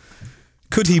Buddha,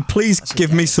 could he please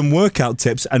give me some workout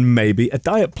tips and maybe a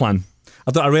diet plan?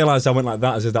 I realised I went like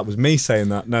that as if that was me saying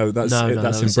that. No, that's No,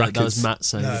 that's that in was, brackets. that was Matt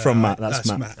saying. No, it. From Matt, that's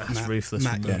Matt. That's ruthless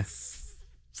Matt, from you Matt.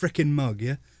 frickin' mug,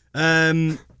 yeah? Do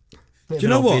you An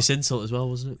know obvious what? insult as well,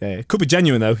 wasn't it? Yeah, it could be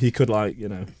genuine though. He could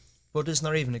Buddha's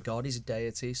not even a god, he's a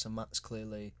deity, so Matt's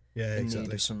clearly Yeah, in need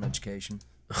exactly. of some education.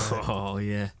 Oh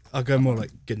yeah. I'll go more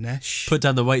like Ganesh. Put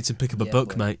down the weights and pick up a Yeah, book,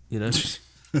 well. mate. You know.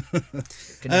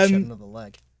 Gonna shut another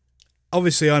leg.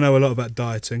 Obviously, I know a lot about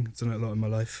dieting. I've done it a lot in my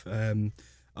life.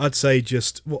 I'd say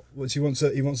just he wants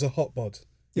a hot bod.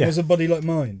 He Yeah. wants a body like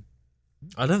mine.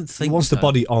 I don't think He wants so. the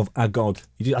body of a god.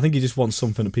 I think he just wants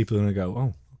something that people are going to go,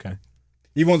 oh, okay.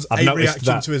 He wants I've a noticed reaction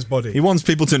that. to his body. He wants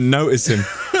people to notice him.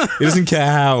 He doesn't care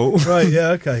how. Right? Yeah.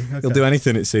 Okay. He'll do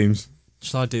anything, it seems.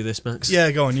 Shall I do this, Max?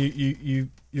 Yeah. Go on.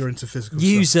 You're into physical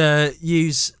Use stuff.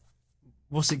 use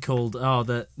what's it called? Oh,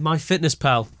 the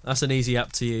MyFitnessPal. That's an easy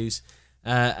app to use,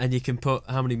 and you can put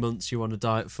how many months you want to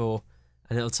diet for,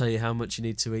 and it'll tell you how much you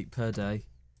need to eat per day.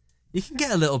 You can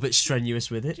get a little bit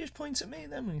strenuous with it. Just point at me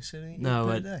then when you say No,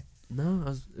 per day. No,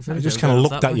 I just kind of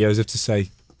looked at you as if to say,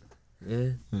 yeah.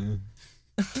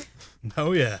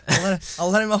 Oh yeah. I'll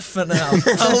let him off for now.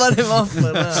 I'll let him off for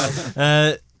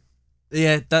now.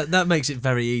 Yeah, that makes it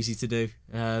very easy to do.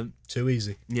 Too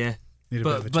easy. Yeah, Need a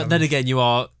bit of a but then challenge.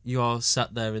 again, you are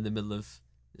sat there in the middle of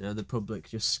the public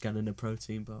just scanning a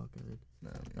protein bar. Going,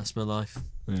 that's my life.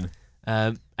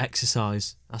 yeah.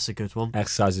 Exercise, that's a good one.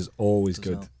 Exercise is always Does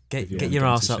good. help. Get if you get wanna your get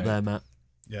ass into up shape. there, Matt.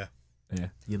 Yeah. Yeah.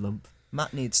 You lump.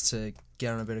 Matt needs to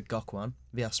get on a bit of Gokwan,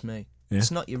 if you ask me. Yeah.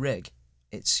 It's not your rig.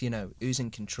 It's, who's in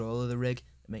control of the rig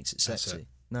that makes it That's sexy. it.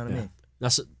 Know what I Yeah. mean?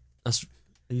 That's.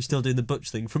 Are you still doing the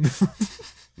butch thing from before?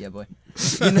 Yeah, boy.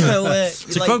 You know,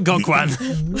 To quote Gokwan.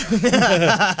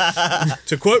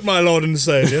 To quote my Lord and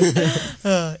Saviour.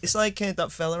 it's like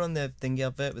that fella on the thingy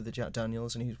advert with the Jack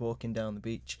Daniels, and he's walking down the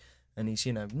beach, and he's,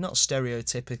 not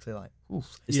stereotypically like,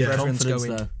 It's Yeah. the everyone's confidence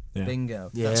going though. Yeah. bingo.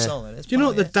 Yeah. That's solid. It's Do you know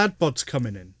what the part dad bod's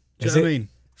coming in? Do you Is know what I it? mean?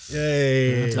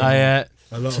 Yay. I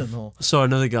A lot of of it. More. saw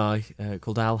another guy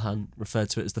called Alhan referred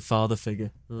to it as the father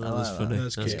figure. That I was like funny. that.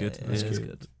 That's That's cute. good. That's Yeah, it's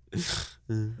cute. good.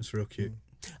 That's real cute.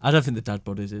 I don't think the dad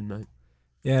bod is in, mate.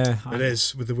 Yeah. It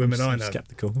is with the women I I'm know.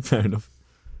 skeptical. Fair enough.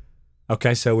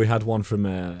 Okay, so we had one from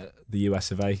the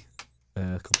US of A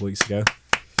a couple of weeks ago.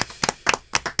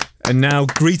 And now,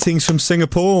 greetings from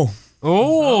Singapore.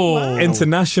 Oh, wow.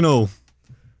 International.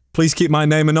 Please keep my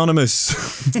name anonymous.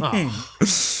 Oh.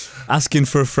 Asking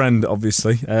for a friend,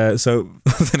 obviously. So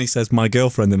then he says, my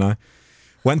girlfriend and I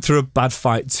went through a bad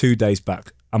fight 2 days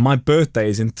back, and my birthday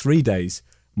is in 3 days.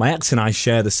 My ex and I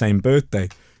share the same birthday.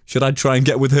 Should I try and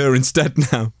get with her instead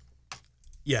now?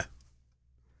 Yeah.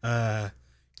 That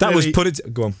Clearly- was put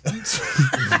it. Go on.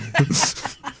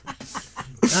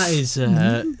 That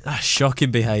is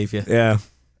shocking behaviour. Yeah.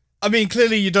 I mean,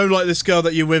 clearly you don't like this girl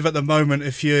that you're with at the moment.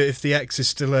 If the ex is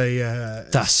still a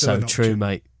That's still so an true, option.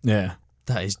 mate. Yeah.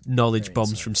 That is knowledge Very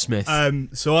bombs so. from Smith.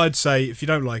 So I'd say if you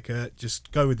don't like her,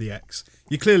 just go with the ex.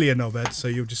 You're clearly a knobhead, so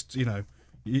you'll just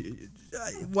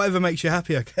whatever makes you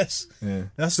happy, I guess. Yeah.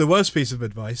 That's the worst piece of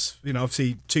advice.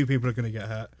 Obviously 2 people are going to get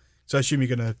hurt, so I assume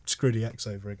you're going to screw the ex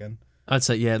over again. I'd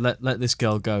say, yeah, let this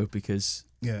girl go because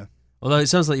Yeah. although it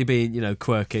sounds like you're being,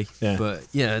 quirky, Yeah. but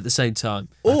at the same time,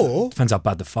 Or Depends how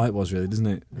bad the fight was, really, doesn't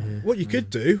it? what you could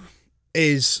do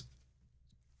is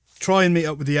try and meet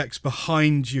up with the ex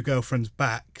behind your girlfriend's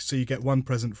back, so you get one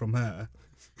present from her.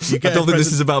 You I get don't a think this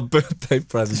present- is about birthday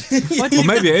presents. Or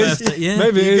maybe it is. Birthday, yeah.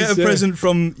 Maybe You it get is. a yeah. present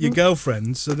from your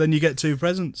girlfriend, so then you get 2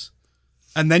 presents,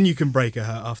 and then you can break her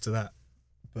heart after that.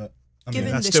 But I mean,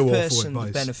 Giving that's this still awful person the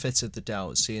advice. benefit of the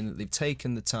doubt, seeing that they've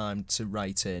taken the time to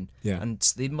write in, Yeah. and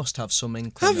they must have some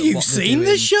inkling. Have that you what they're seen doing-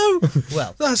 this show?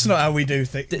 Well, That's not how we do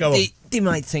things. Go on. they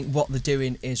might think what they're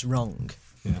doing is wrong.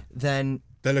 Yeah. Then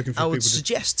They're looking for I would people to.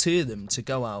 suggest to them to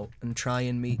go out and try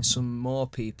and meet some more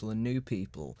people and new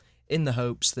people, in the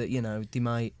hopes that they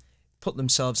might put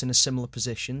themselves in a similar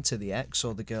position to the ex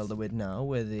or the girl they're with now,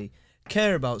 where they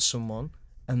care about someone,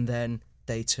 and then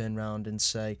they turn round and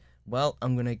say, well,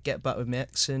 I'm going to get back with my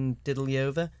ex and diddle you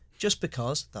over, just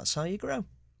because that's how you grow.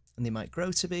 And they might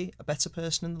grow to be a better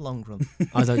person in the long run.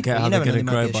 I don't get how You they're never know, going to they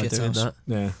might grow be a by shit doing house. that.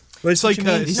 Yeah. Well, it's like do you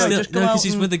mean? it's He's like- just go because out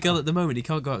he's and- with a girl at the moment. He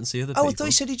can't go out and see other Oh, people. I thought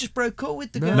you said he just broke up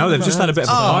with the No. girl. No, they've just had a bit of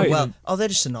a Oh, fight. well, they're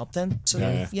just a knob then. So,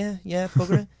 yeah,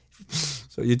 bugger it.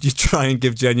 So you try and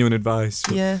give genuine advice.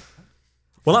 but- Yeah.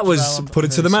 Well, that was Well, I'm put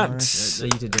it to the very max. No,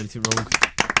 you didn't do anything wrong.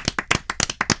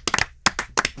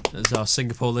 There's our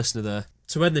Singapore listener there.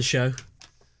 To end the show,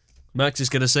 Max is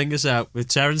going to sing us out with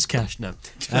Terence Cash now.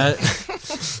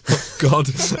 God.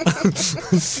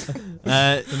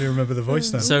 I don't even remember the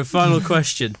voice now. So, final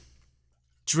question.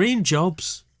 Dream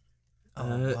jobs.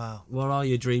 Oh, wow. What are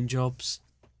your dream jobs?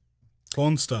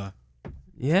 Porn star.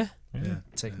 Yeah? Yeah.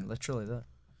 Taking it literally there.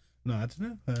 No, I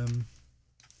don't know.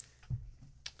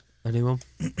 Anyone?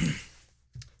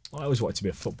 I always wanted to be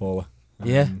a footballer.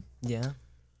 Yeah. Yeah.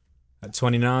 At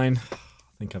 29, I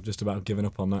think I've just about given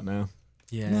up on that now.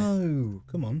 Yeah. No,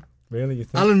 come on. Really, you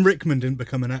think? Alan Rickman didn't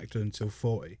become an actor until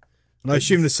 40. And I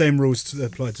assume the same rules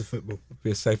apply to football.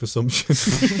 Be a safe assumption.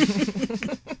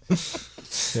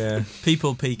 Yeah.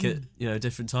 People peak at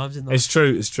different times in life. It's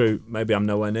true, it's true. Maybe I'm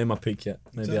nowhere near my peak yet.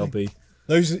 Maybe I'll be...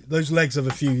 Those legs have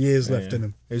a few years left in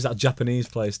them. Who's that Japanese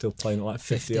player still playing at like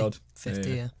 50 odd? 50,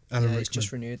 yeah. Alan He's Rickman.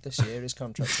 just renewed this year. His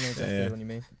contract's renewed. Yeah. What do you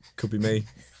mean? Could be me.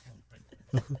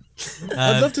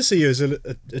 I'd love to see you as a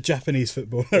Japanese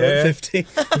footballer Yeah. at 50.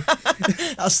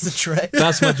 That's the trick.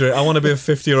 That's my dream. I want to be a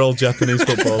 50-year-old Japanese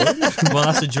footballer. Well,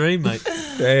 that's a dream, mate.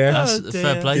 Yeah. That's Oh, a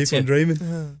fair dear. play Keep to on you.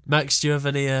 dreaming. Max, do you have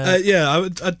any... Yeah,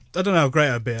 I don't know how great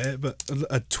I'd be at it, but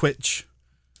a Twitch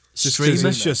streamer.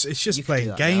 It's just You could do playing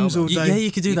that games now, all Yeah, day.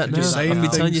 you could do that could now. just I've save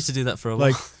been telling you things. to do that for a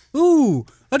while. Like, ooh,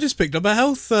 I just picked up a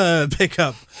health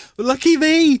pickup. Lucky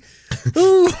me.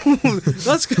 Ooh,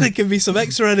 that's going to give me some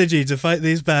extra energy to fight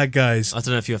these bad guys. I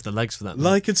don't know if you have the legs for that. mate.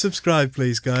 Like and subscribe,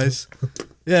 please, guys.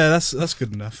 Yeah, that's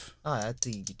good enough. I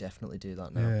think you definitely do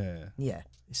that now. Yeah. Yeah.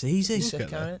 It's easy. You sick, get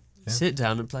there. Harriet? Sit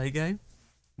down and play a game.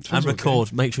 Depends And what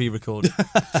record. Make sure you record.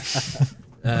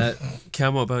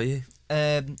 Cam, what about you?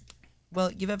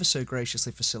 Well, you've ever so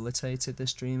graciously facilitated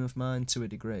this dream of mine to a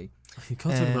degree. You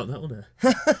can't talk about that on here.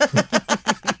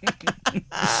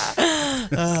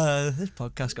 This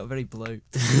podcast got very blue.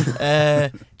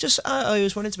 I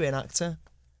always wanted to be an actor.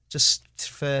 Just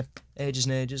for ages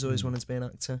and ages, always wanted to be an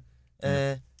actor.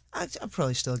 I'd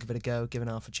probably still give it a go, give it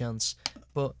half a chance.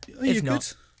 But if you not,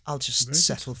 could. I'll just Very good.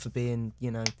 settle for being,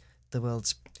 the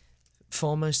world's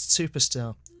foremost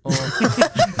superstar. Or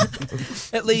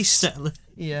at least,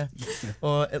 yeah,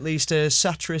 or at least a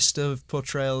satirist of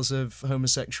portrayals of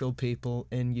homosexual people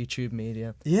in YouTube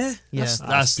media. Yeah. Yeah,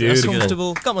 That's beautiful.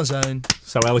 comfortable. Got my zone.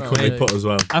 So eloquently Oh, put as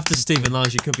well. After Stephen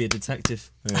Lies, you could be a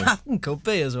detective. Yeah. Could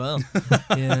be as well.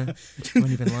 Yeah, when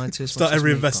you've been lied to. Start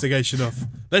every investigation off.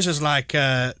 This is like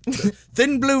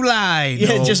Thin Blue Line.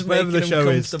 Yeah, or just whatever making the them show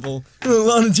is. comfortable.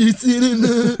 Why did you see it in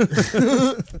there?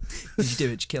 Did you do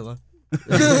it, you killer?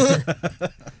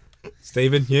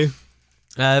 Stephen, you?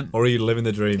 Um, Or are you living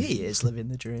the dream? He is living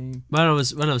the dream. when I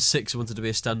was 6, I wanted to be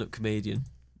a stand-up comedian.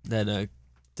 Then I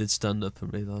did stand-up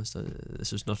and realised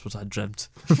this was not what I dreamt.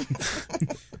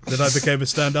 Then I became a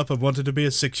stand-up and wanted to be a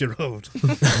 6-year-old.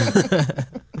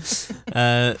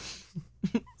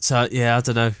 So yeah, I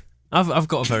don't know. I've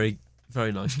got a very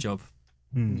very nice job.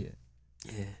 Yeah.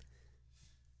 Yeah.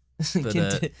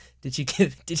 But, did you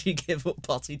give up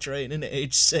potty training at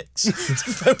age 6 to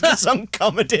focus on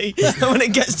comedy? And when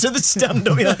it gets to the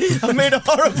stand-up, you're like, I made a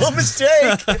horrible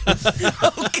mistake.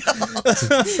 Oh God!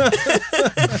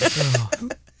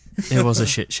 It was a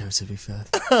shit show, to be fair.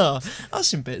 Oh, I've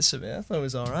seen bits of it. I thought it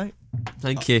was all right.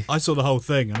 Thank you. I saw the whole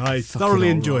thing and I Fucking thoroughly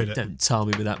all enjoyed right. it. Don't tar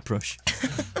me with that brush.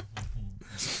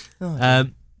 Oh,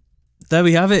 There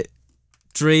we have it.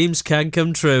 Dreams can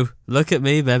come true. Look at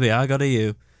me, baby. I got a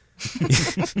you.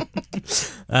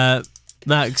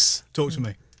 Max, Talk to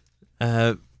me.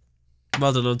 well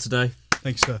done on today.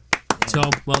 Thanks, sir.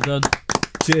 Tom, well done.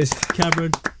 Cheers.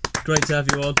 Cameron, great to have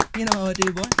you on. you know how I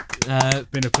do, boy.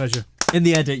 Been a pleasure. In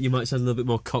the edit, you might sound a little bit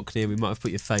more cockney and we might have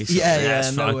put your face. Yeah, on. yeah.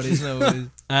 That's No fine. worries, no worries.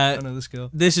 I know the score.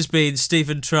 This has been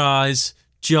Stephen Tries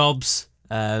Jobs.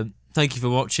 Thank you for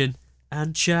watching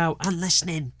and ciao and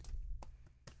listening.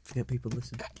 Forget people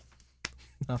listen.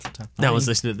 Half the time. No one's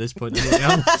listening at this point.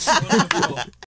 Anyway.